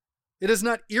 It is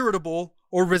not irritable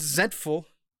or resentful.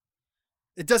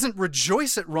 It doesn't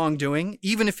rejoice at wrongdoing,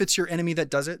 even if it's your enemy that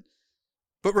does it,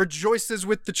 but rejoices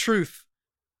with the truth.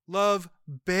 Love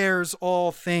bears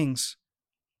all things,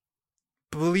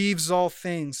 believes all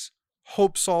things,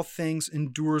 hopes all things,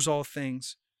 endures all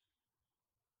things.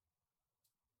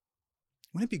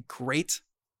 Wouldn't it be great to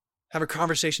have a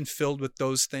conversation filled with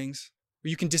those things, where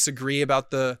you can disagree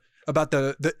about the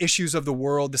issues of the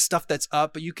world, the stuff that's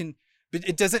up, but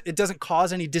it doesn't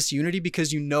cause any disunity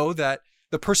because you know that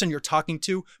the person you're talking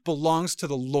to belongs to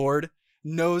the Lord,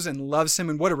 knows and loves him,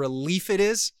 and what a relief it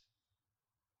is.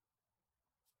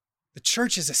 The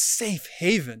church is a safe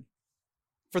haven.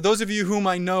 For those of you whom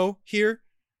I know here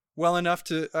well enough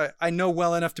to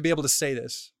be able to say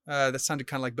this. That sounded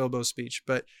kind of like Bilbo's speech,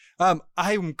 but I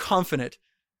am confident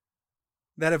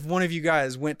that if one of you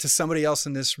guys went to somebody else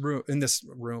in this room,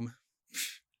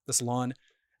 this lawn,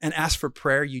 and asked for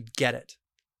prayer, you'd get it.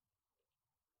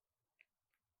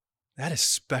 That is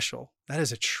special. That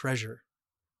is a treasure.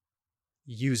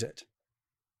 Use it.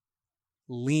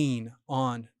 Lean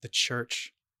on the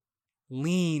church.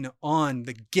 Lean on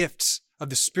the gifts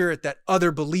of the Spirit that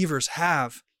other believers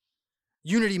have.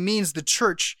 Unity means the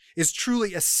church is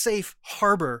truly a safe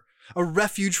harbor, a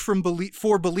refuge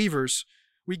for believers.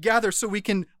 We gather so we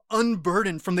can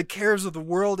unburden from the cares of the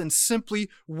world and simply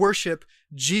worship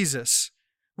Jesus.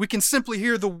 We can simply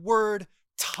hear the word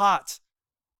taught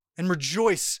and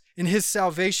rejoice in his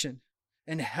salvation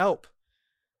and help.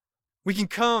 We can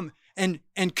come and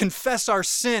confess our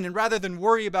sin, and rather than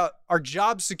worry about our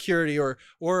job security or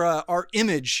our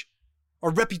image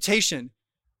or reputation,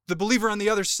 the believer on the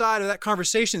other side of that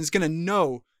conversation is going to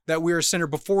know that we're a sinner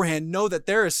beforehand, know that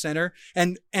they're a sinner,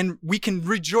 and we can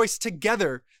rejoice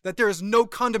together that there is no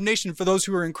condemnation for those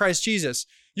who are in Christ Jesus.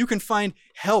 You can find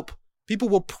help. People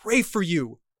will pray for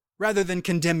you rather than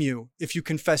condemn you if you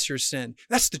confess your sin.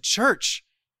 That's the church,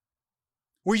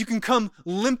 where you can come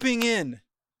limping in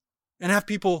and have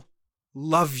people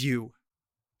love you,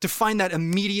 to find that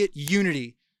immediate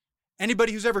unity.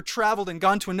 Anybody who's ever traveled and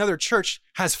gone to another church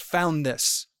has found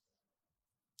this.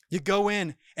 You go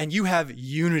in and you have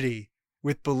unity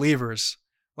with believers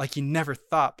like you never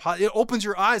thought. It opens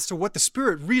your eyes to what the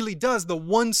Spirit really does, the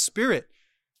one Spirit.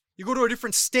 You go to a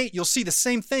different state, you'll see the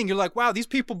same thing. You're like, wow, these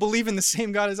people believe in the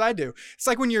same God as I do. It's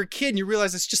like when you're a kid and you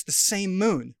realize it's just the same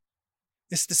moon.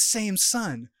 It's the same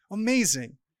sun.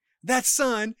 Amazing. That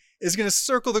sun is going to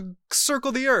circle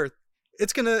the earth.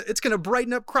 It's going to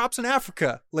brighten up crops in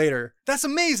Africa later. That's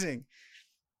amazing.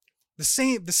 The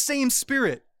same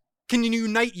spirit can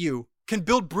unite you, can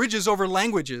build bridges over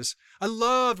languages. I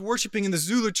loved worshiping in the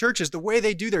Zulu churches. The way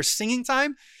they do their singing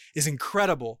time is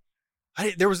incredible.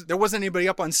 There wasn't anybody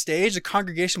up on stage. The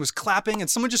congregation was clapping and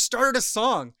someone just started a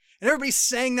song and everybody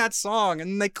sang that song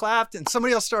and they clapped and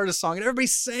somebody else started a song and everybody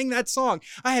sang that song.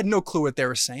 I had no clue what they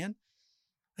were saying.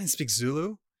 I didn't speak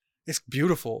Zulu. It's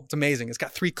beautiful. It's amazing. It's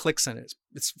got 3 clicks in it.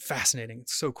 It's fascinating.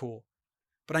 It's so cool.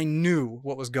 But I knew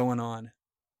what was going on.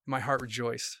 My heart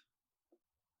rejoiced.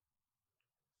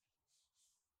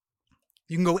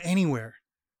 You can go anywhere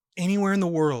in the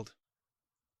world.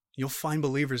 You'll find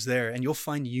believers there and you'll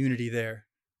find unity there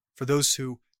for those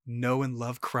who know and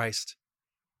love Christ,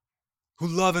 who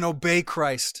love and obey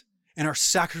Christ and are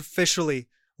sacrificially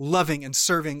loving and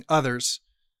serving others.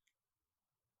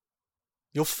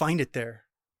 You'll find it there.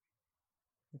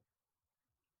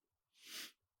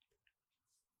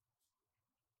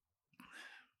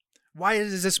 Why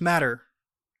does this matter?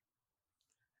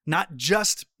 Not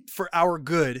just for our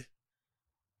good.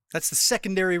 That's the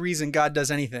secondary reason God does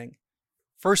anything.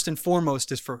 First and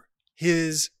foremost is for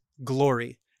His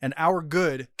glory, and our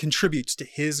good contributes to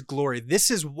His glory.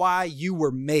 This is why you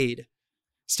were made.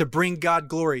 It's to bring God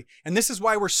glory. And this is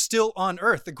why we're still on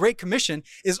earth. The Great Commission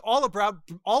is all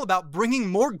about bringing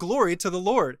more glory to the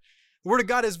Lord. The Word of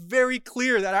God is very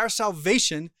clear that our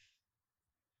salvation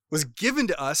was given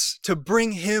to us to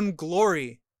bring Him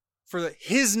glory for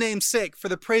His name's sake, for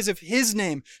the praise of His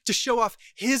name, to show off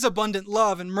His abundant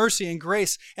love and mercy and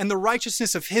grace and the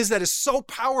righteousness of His that is so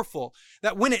powerful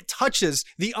that when it touches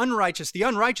the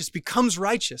unrighteous becomes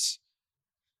righteous.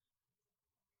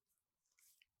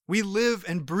 We live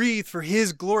and breathe for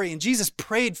His glory, and Jesus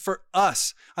prayed for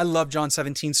us. I love John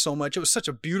 17 so much. It was such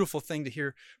a beautiful thing to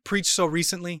hear preached so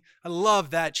recently. I love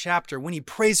that chapter when He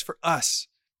prays for us.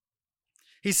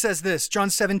 He says this, John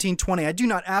 17:20, I do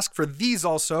not ask for these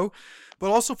also,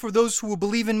 but also for those who will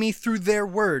believe in me through their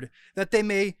word, that they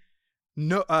may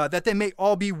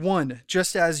all be one,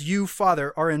 just as you,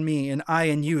 Father, are in me and I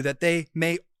in you, that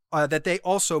they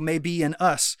also may be in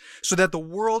us, so that the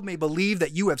world may believe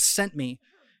that you have sent me.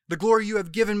 The glory you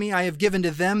have given me, I have given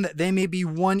to them, that they may be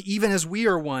one, even as we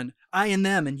are one, I in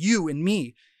them and you in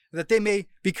me, that they may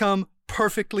become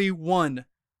perfectly one,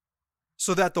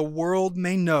 so that the world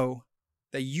may know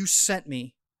that you sent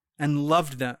me and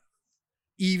loved them,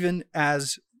 even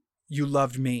as you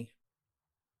loved me.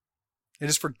 It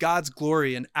is for God's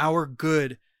glory and our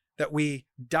good that we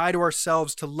die to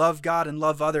ourselves to love God and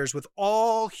love others with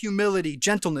all humility,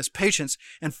 gentleness, patience,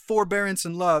 and forbearance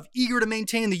and love, eager to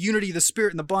maintain the unity of the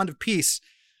Spirit and the bond of peace.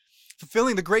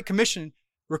 Fulfilling the Great Commission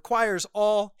requires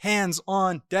all hands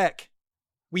on deck.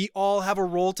 We all have a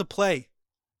role to play.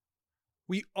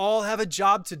 We all have a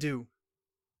job to do.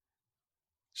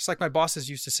 Just like my bosses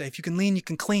used to say, if you can lean, you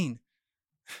can clean.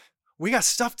 We got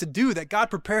stuff to do that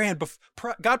God prepared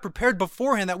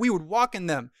beforehand that we would walk in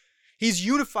them. He's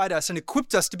unified us and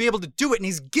equipped us to be able to do it. And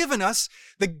He's given us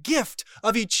the gift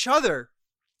of each other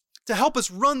to help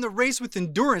us run the race with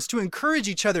endurance, to encourage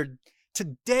each other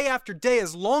to day after day,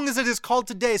 as long as it is called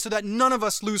today, so that none of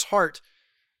us lose heart.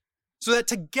 So that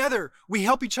together we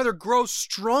help each other grow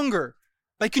stronger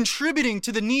by contributing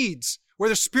to the needs,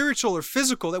 whether spiritual or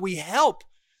physical, that we help,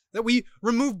 that we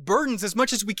remove burdens as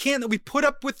much as we can, that we put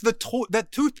up with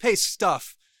that toothpaste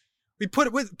stuff. We put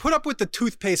up with the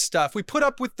toothpaste stuff. We put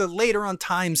up with the later on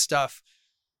time stuff.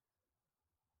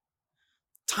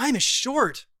 Time is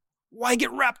short. Why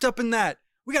get wrapped up in that?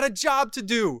 We got a job to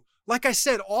do. Like I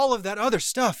said, all of that other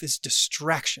stuff is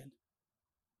distraction.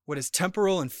 What is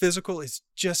temporal and physical is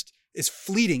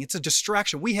fleeting. It's a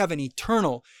distraction. We have an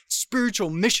eternal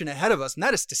spiritual mission ahead of us, and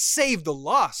that is to save the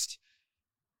lost.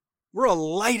 We're a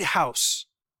lighthouse,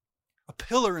 a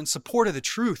pillar in support of the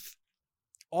truth.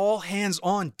 All hands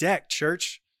on deck,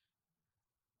 church.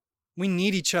 We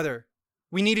need each other.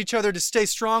 We need each other to stay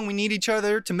strong. We need each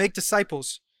other to make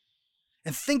disciples.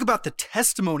 And think about the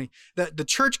testimony that the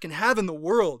church can have in the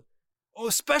world. Oh,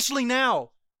 especially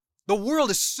now. The world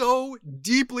is so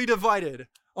deeply divided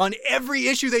on every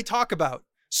issue they talk about.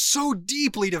 So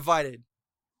deeply divided.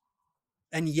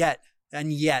 And yet,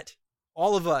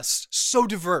 all of us, so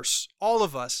diverse, all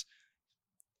of us,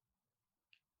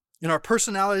 in our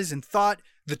personalities and thought,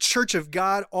 the church of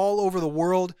God all over the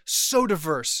world, so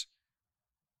diverse.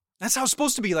 That's how it's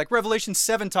supposed to be, like Revelation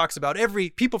 7 talks about,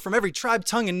 people from every tribe,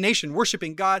 tongue, and nation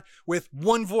worshiping God with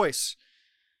one voice.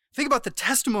 Think about the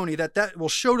testimony that will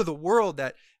show to the world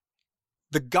that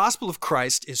the gospel of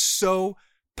Christ is so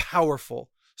powerful,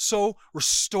 so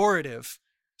restorative,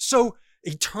 so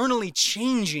eternally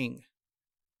changing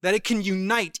that it can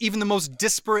unite even the most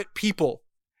disparate people.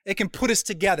 It can put us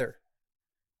together.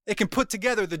 It can put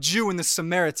together the Jew and the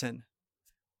Samaritan.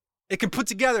 It can put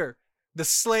together the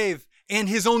slave and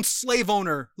his own slave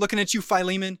owner. Looking at you,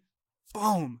 Philemon.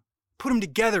 Boom. Put them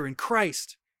together in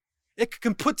Christ. It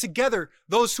can put together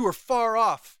those who are far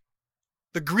off.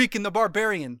 The Greek and the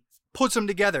barbarian puts them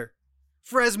together.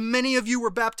 For as many of you were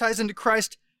baptized into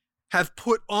Christ have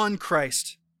put on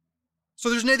Christ. So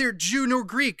there's neither Jew nor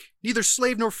Greek, neither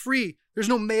slave nor free. There's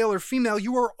no male or female.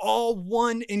 You are all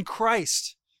one in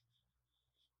Christ.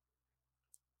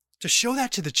 To show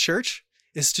that to the church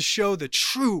is to show the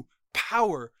true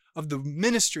power of the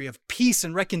ministry of peace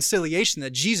and reconciliation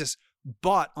that Jesus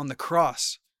bought on the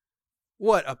cross.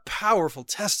 What a powerful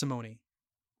testimony.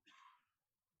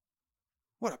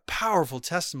 What a powerful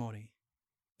testimony.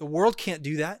 The world can't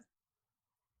do that.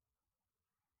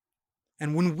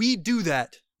 And when we do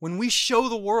that, when we show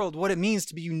the world what it means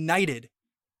to be united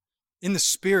in the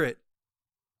Spirit,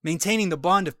 maintaining the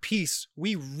bond of peace,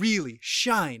 we really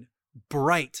shine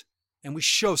bright and we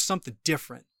show something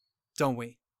different, don't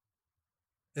we?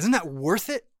 Isn't that worth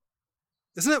it?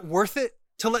 Isn't it worth it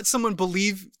to let someone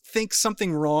think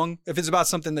something wrong if it's about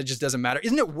something that just doesn't matter?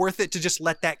 Isn't it worth it to just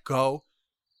let that go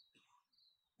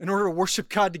in order to worship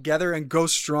God together and go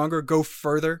stronger, go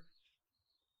further?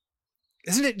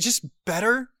 Isn't it just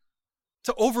better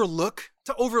to overlook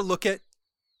it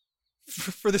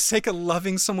for the sake of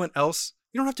loving someone else?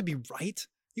 You don't have to be right.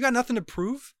 You got nothing to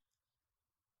prove.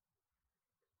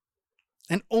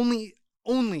 And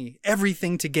only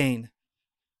everything to gain.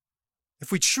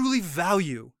 If we truly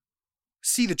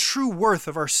see the true worth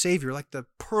of our Savior, like the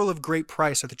pearl of great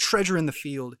price or the treasure in the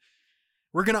field,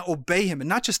 we're going to obey him. And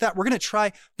not just that, we're going to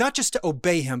try not just to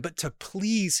obey him, but to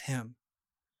please him.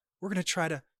 We're going to try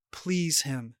to please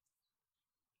him.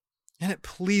 And it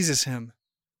pleases him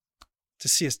to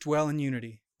see us dwell in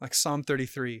unity, like Psalm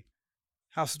 33.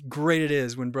 How great it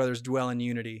is when brothers dwell in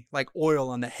unity, like oil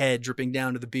on the head dripping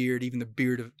down to the beard, even the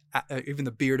beard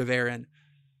of Aaron,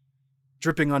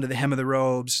 dripping onto the hem of the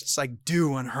robes. It's like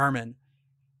dew on Hermon.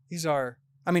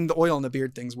 The oil on the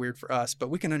beard thing's weird for us, but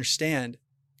we can understand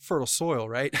fertile soil,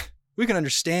 right? We can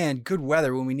understand good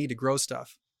weather when we need to grow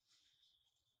stuff.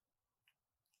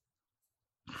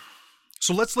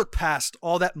 So let's look past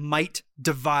all that might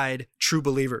divide true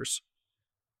believers.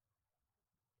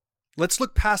 Let's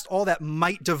look past all that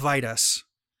might divide us.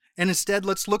 And instead,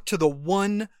 let's look to the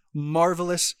one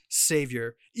marvelous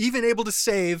Savior, even able to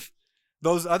save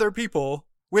those other people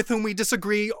with whom we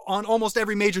disagree on almost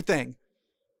every major thing.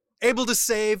 Able to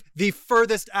save the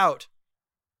furthest out.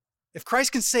 If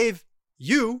Christ can save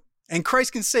you and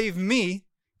Christ can save me,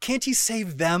 can't he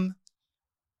save them?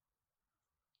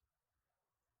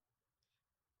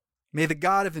 May the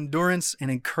God of endurance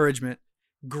and encouragement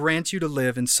grant you to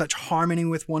live in such harmony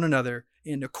with one another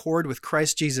in accord with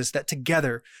Christ Jesus, that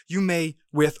together you may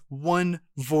with one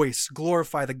voice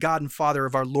glorify the God and Father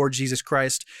of our Lord Jesus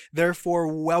Christ. Therefore,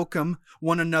 welcome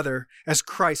one another as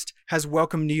Christ has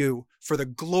welcomed you for the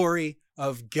glory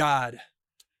of God.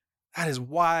 That is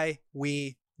why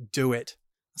we do it.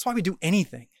 That's why we do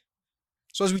anything.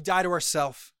 So as we die to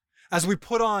ourselves, as we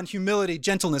put on humility,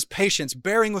 gentleness, patience,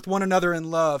 bearing with one another in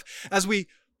love, as we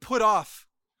put off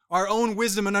our own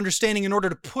wisdom and understanding in order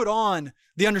to put on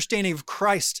the understanding of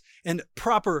Christ and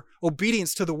proper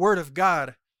obedience to the Word of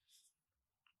God.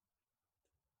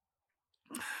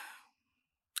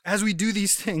 As we do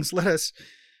these things, let us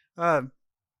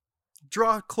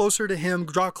draw closer to him,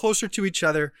 draw closer to each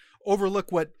other,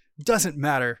 overlook what doesn't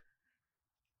matter.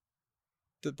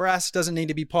 The brass doesn't need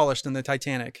to be polished in the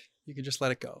Titanic. You can just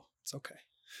let it go. It's okay.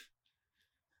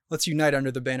 Let's unite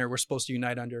under the banner we're supposed to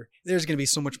unite under. There's going to be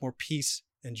so much more peace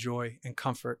and joy and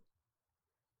comfort.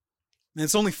 And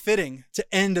it's only fitting to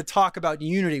end a talk about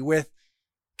unity with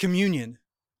communion.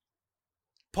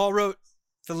 Paul wrote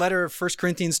the letter of 1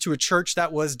 Corinthians to a church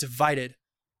that was divided.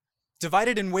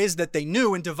 Divided in ways that they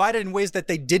knew and divided in ways that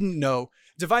they didn't know.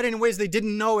 Divided in ways they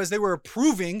didn't know as they were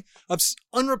approving of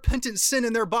unrepentant sin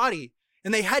in their body.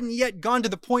 And they hadn't yet gone to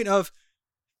the point of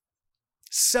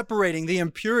separating the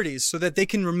impurities so that they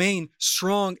can remain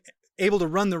strong, able to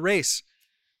run the race.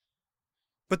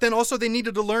 But then also they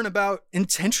needed to learn about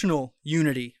intentional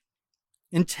unity.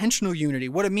 Intentional unity,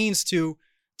 what it means to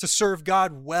serve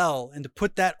God well and to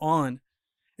put that on.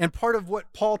 And part of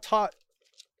what Paul taught,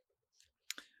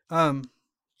 where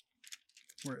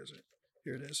is it?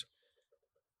 Here it is.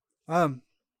 And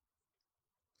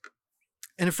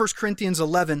in 1 Corinthians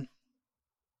 11,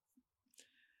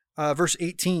 verse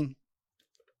 18.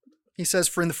 He says,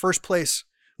 "For in the first place,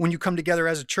 when you come together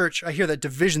as a church, I hear that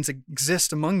divisions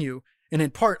exist among you, and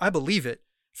in part I believe it.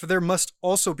 For there must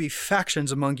also be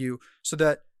factions among you, so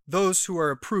that those who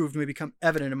are approved may become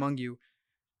evident among you.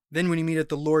 Then when you meet at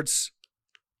the Lord's,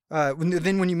 when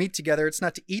you meet together, it's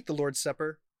not to eat the Lord's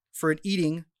Supper. For in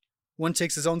eating, one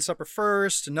takes his own supper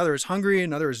first, another is hungry,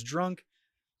 another is drunk."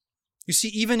 You see,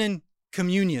 even in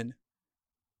communion,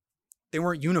 they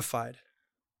weren't unified.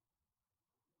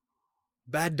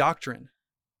 Bad doctrine,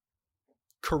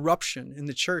 corruption in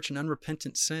the church, and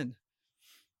unrepentant sin,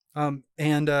 and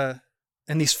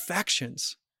these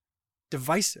factions,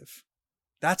 divisive.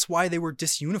 That's why they were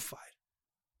disunified.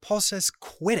 Paul says,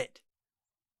 quit it.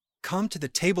 Come to the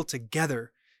table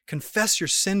together. Confess your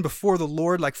sin before the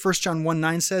Lord, like 1 John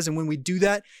 1:9 says, and when we do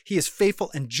that, he is faithful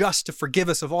and just to forgive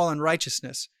us of all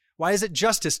unrighteousness. Why is it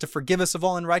justice to forgive us of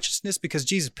all unrighteousness? Because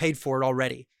Jesus paid for it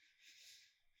already.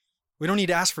 We don't need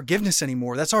to ask forgiveness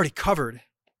anymore. That's already covered.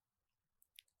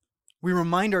 We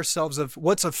remind ourselves of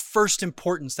what's of first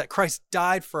importance, that Christ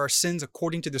died for our sins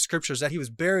according to the Scriptures, that he was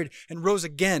buried and rose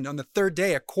again on the third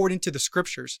day according to the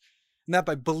Scriptures, and that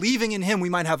by believing in him, we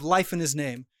might have life in his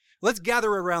name. Let's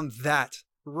gather around that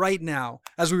right now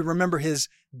as we remember his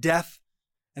death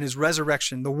and his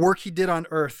resurrection, the work he did on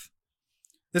earth,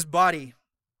 this body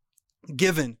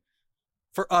given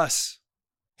for us.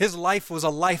 His life was a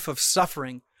life of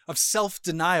suffering, of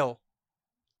self-denial.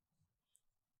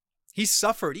 He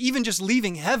suffered. Even just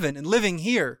leaving heaven and living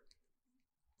here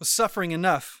was suffering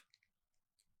enough.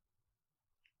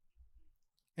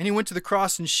 And he went to the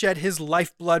cross and shed his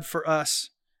lifeblood for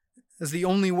us as the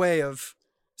only way of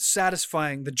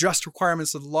satisfying the just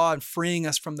requirements of the law and freeing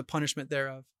us from the punishment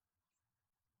thereof.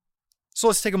 So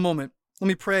let's take a moment. Let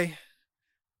me pray.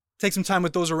 Take some time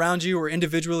with those around you or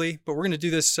individually, but we're going to do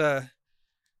this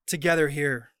together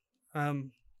here.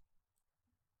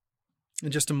 In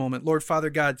just a moment. Lord,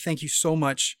 Father God, thank you so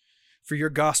much for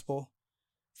your gospel.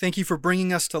 Thank you for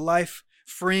bringing us to life,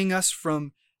 freeing us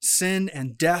from sin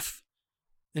and death,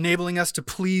 enabling us to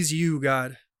please you,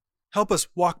 God. Help us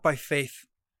walk by faith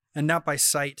and not by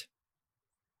sight.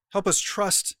 Help us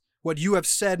trust what you have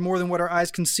said more than what our eyes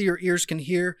can see or ears can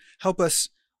hear. Help us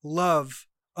love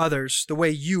others the way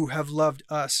you have loved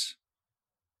us.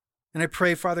 And I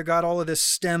pray, Father God, all of this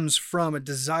stems from a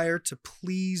desire to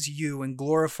please you and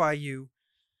glorify you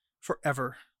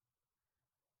forever.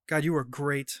 God, you are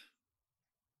great.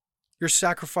 Your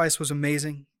sacrifice was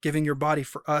amazing, giving your body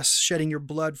for us, shedding your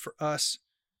blood for us.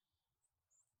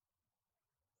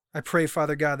 I pray,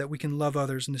 Father God, that we can love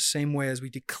others in the same way as we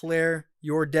declare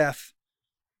your death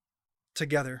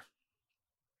together.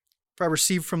 For I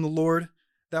received from the Lord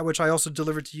that which I also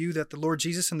delivered to you, that the Lord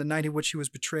Jesus, in the night in which he was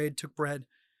betrayed, took bread.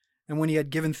 And when he had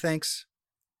given thanks,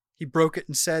 he broke it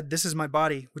and said, "This is my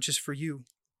body, which is for you.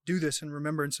 Do this in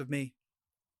remembrance of me."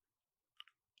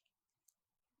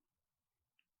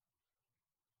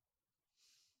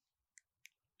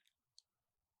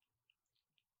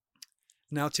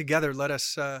 Now together, let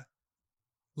us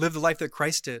live the life that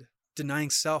Christ did, denying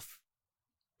self,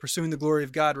 pursuing the glory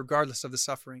of God regardless of the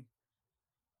suffering.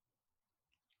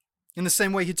 In the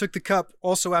same way, he took the cup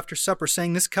also after supper,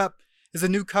 saying, "This cup is the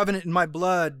new covenant in my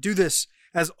blood. Do this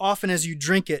as often as you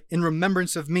drink it in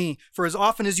remembrance of me. For as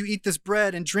often as you eat this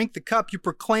bread and drink the cup, you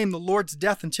proclaim the Lord's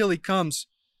death until he comes."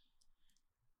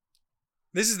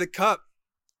 This is the cup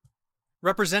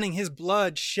representing his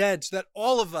blood shed so that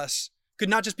all of us could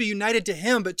not just be united to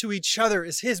him, but to each other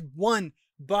as his one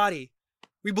body.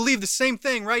 We believe the same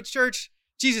thing, right, church?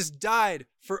 Jesus died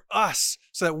for us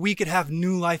so that we could have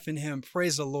new life in him.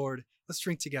 Praise the Lord. Let's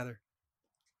drink together.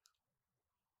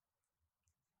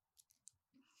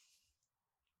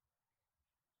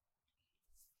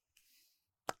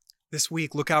 This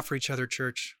week, look out for each other,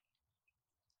 church.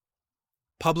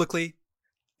 Publicly,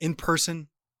 in person,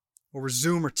 over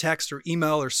Zoom or text or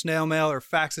email or snail mail or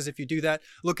faxes if you do that.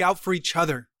 Look out for each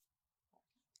other.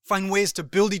 Find ways to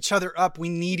build each other up. We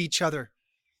need each other.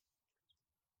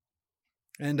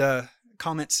 And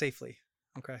comment safely,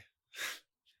 okay?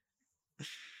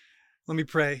 Let me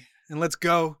pray, and let's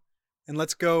go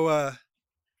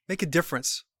make a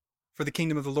difference for the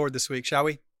kingdom of the Lord this week, shall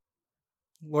we?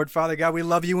 Lord Father God, we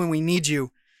love you and we need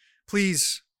you.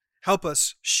 Please help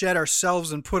us shed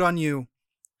ourselves and put on you.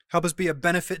 Help us be a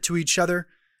benefit to each other,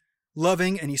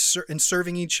 loving and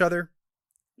serving each other,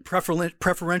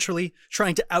 preferentially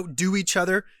trying to outdo each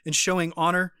other and showing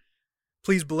honor.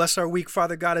 Please bless our week,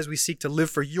 Father God, as we seek to live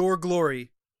for your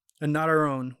glory and not our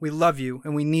own. We love you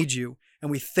and we need you,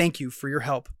 and we thank you for your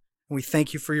help, and we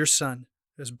thank you for your Son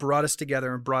who has brought us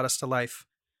together and brought us to life.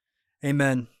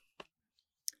 Amen.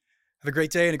 Have a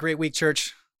great day and a great week,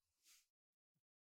 church.